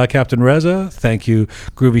you, Captain Reza. Thank you,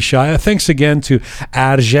 Groovy Shaya. Thanks again to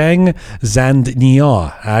Arjang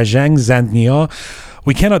Zandnia. Arjang Zandnia.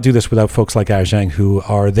 We cannot do this without folks like Arjang, who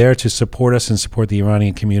are there to support us and support the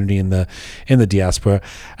Iranian community in the diaspora.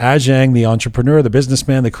 Arjang, the entrepreneur, the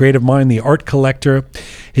businessman, the creative mind, the art collector.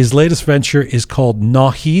 His latest venture is called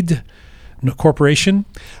Nahid Corporation,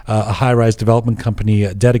 a high-rise development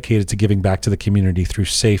company dedicated to giving back to the community through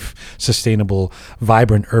safe, sustainable,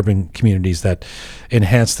 vibrant urban communities that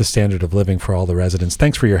enhance the standard of living for all the residents.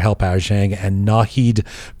 Thanks for your help, Arjang and Nahid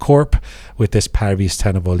Corp, with this Parviz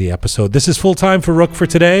Tanavoli episode. This is Full Time for Rook for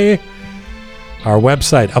today. Our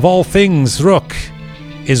website, of all things, Rook,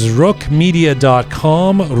 is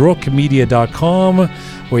rookmedia.com, rookmedia.com,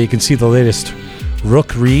 where you can see the latest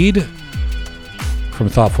Rook read from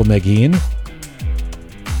Thoughtful Negin,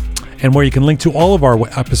 and where you can link to all of our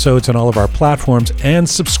episodes on all of our platforms and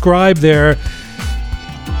subscribe there,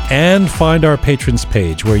 and find our patrons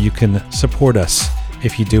page where you can support us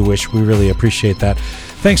if you do wish. We really appreciate that.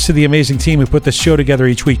 Thanks to the amazing team who put this show together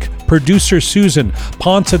each week. Producer Susan,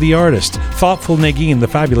 Ponta the artist, Thoughtful Negin, the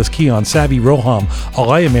fabulous Keon, Savvy Roham,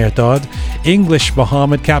 Alaya Merdad, English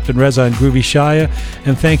Muhammad, Captain Reza, and Groovy Shaya.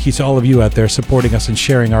 And thank you to all of you out there supporting us and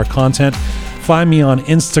sharing our content. Find me on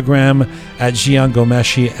Instagram at Gian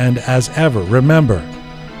Gomeshi. And as ever, remember,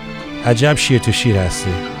 Ajab shir to shir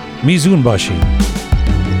hasti. Mizun bashin.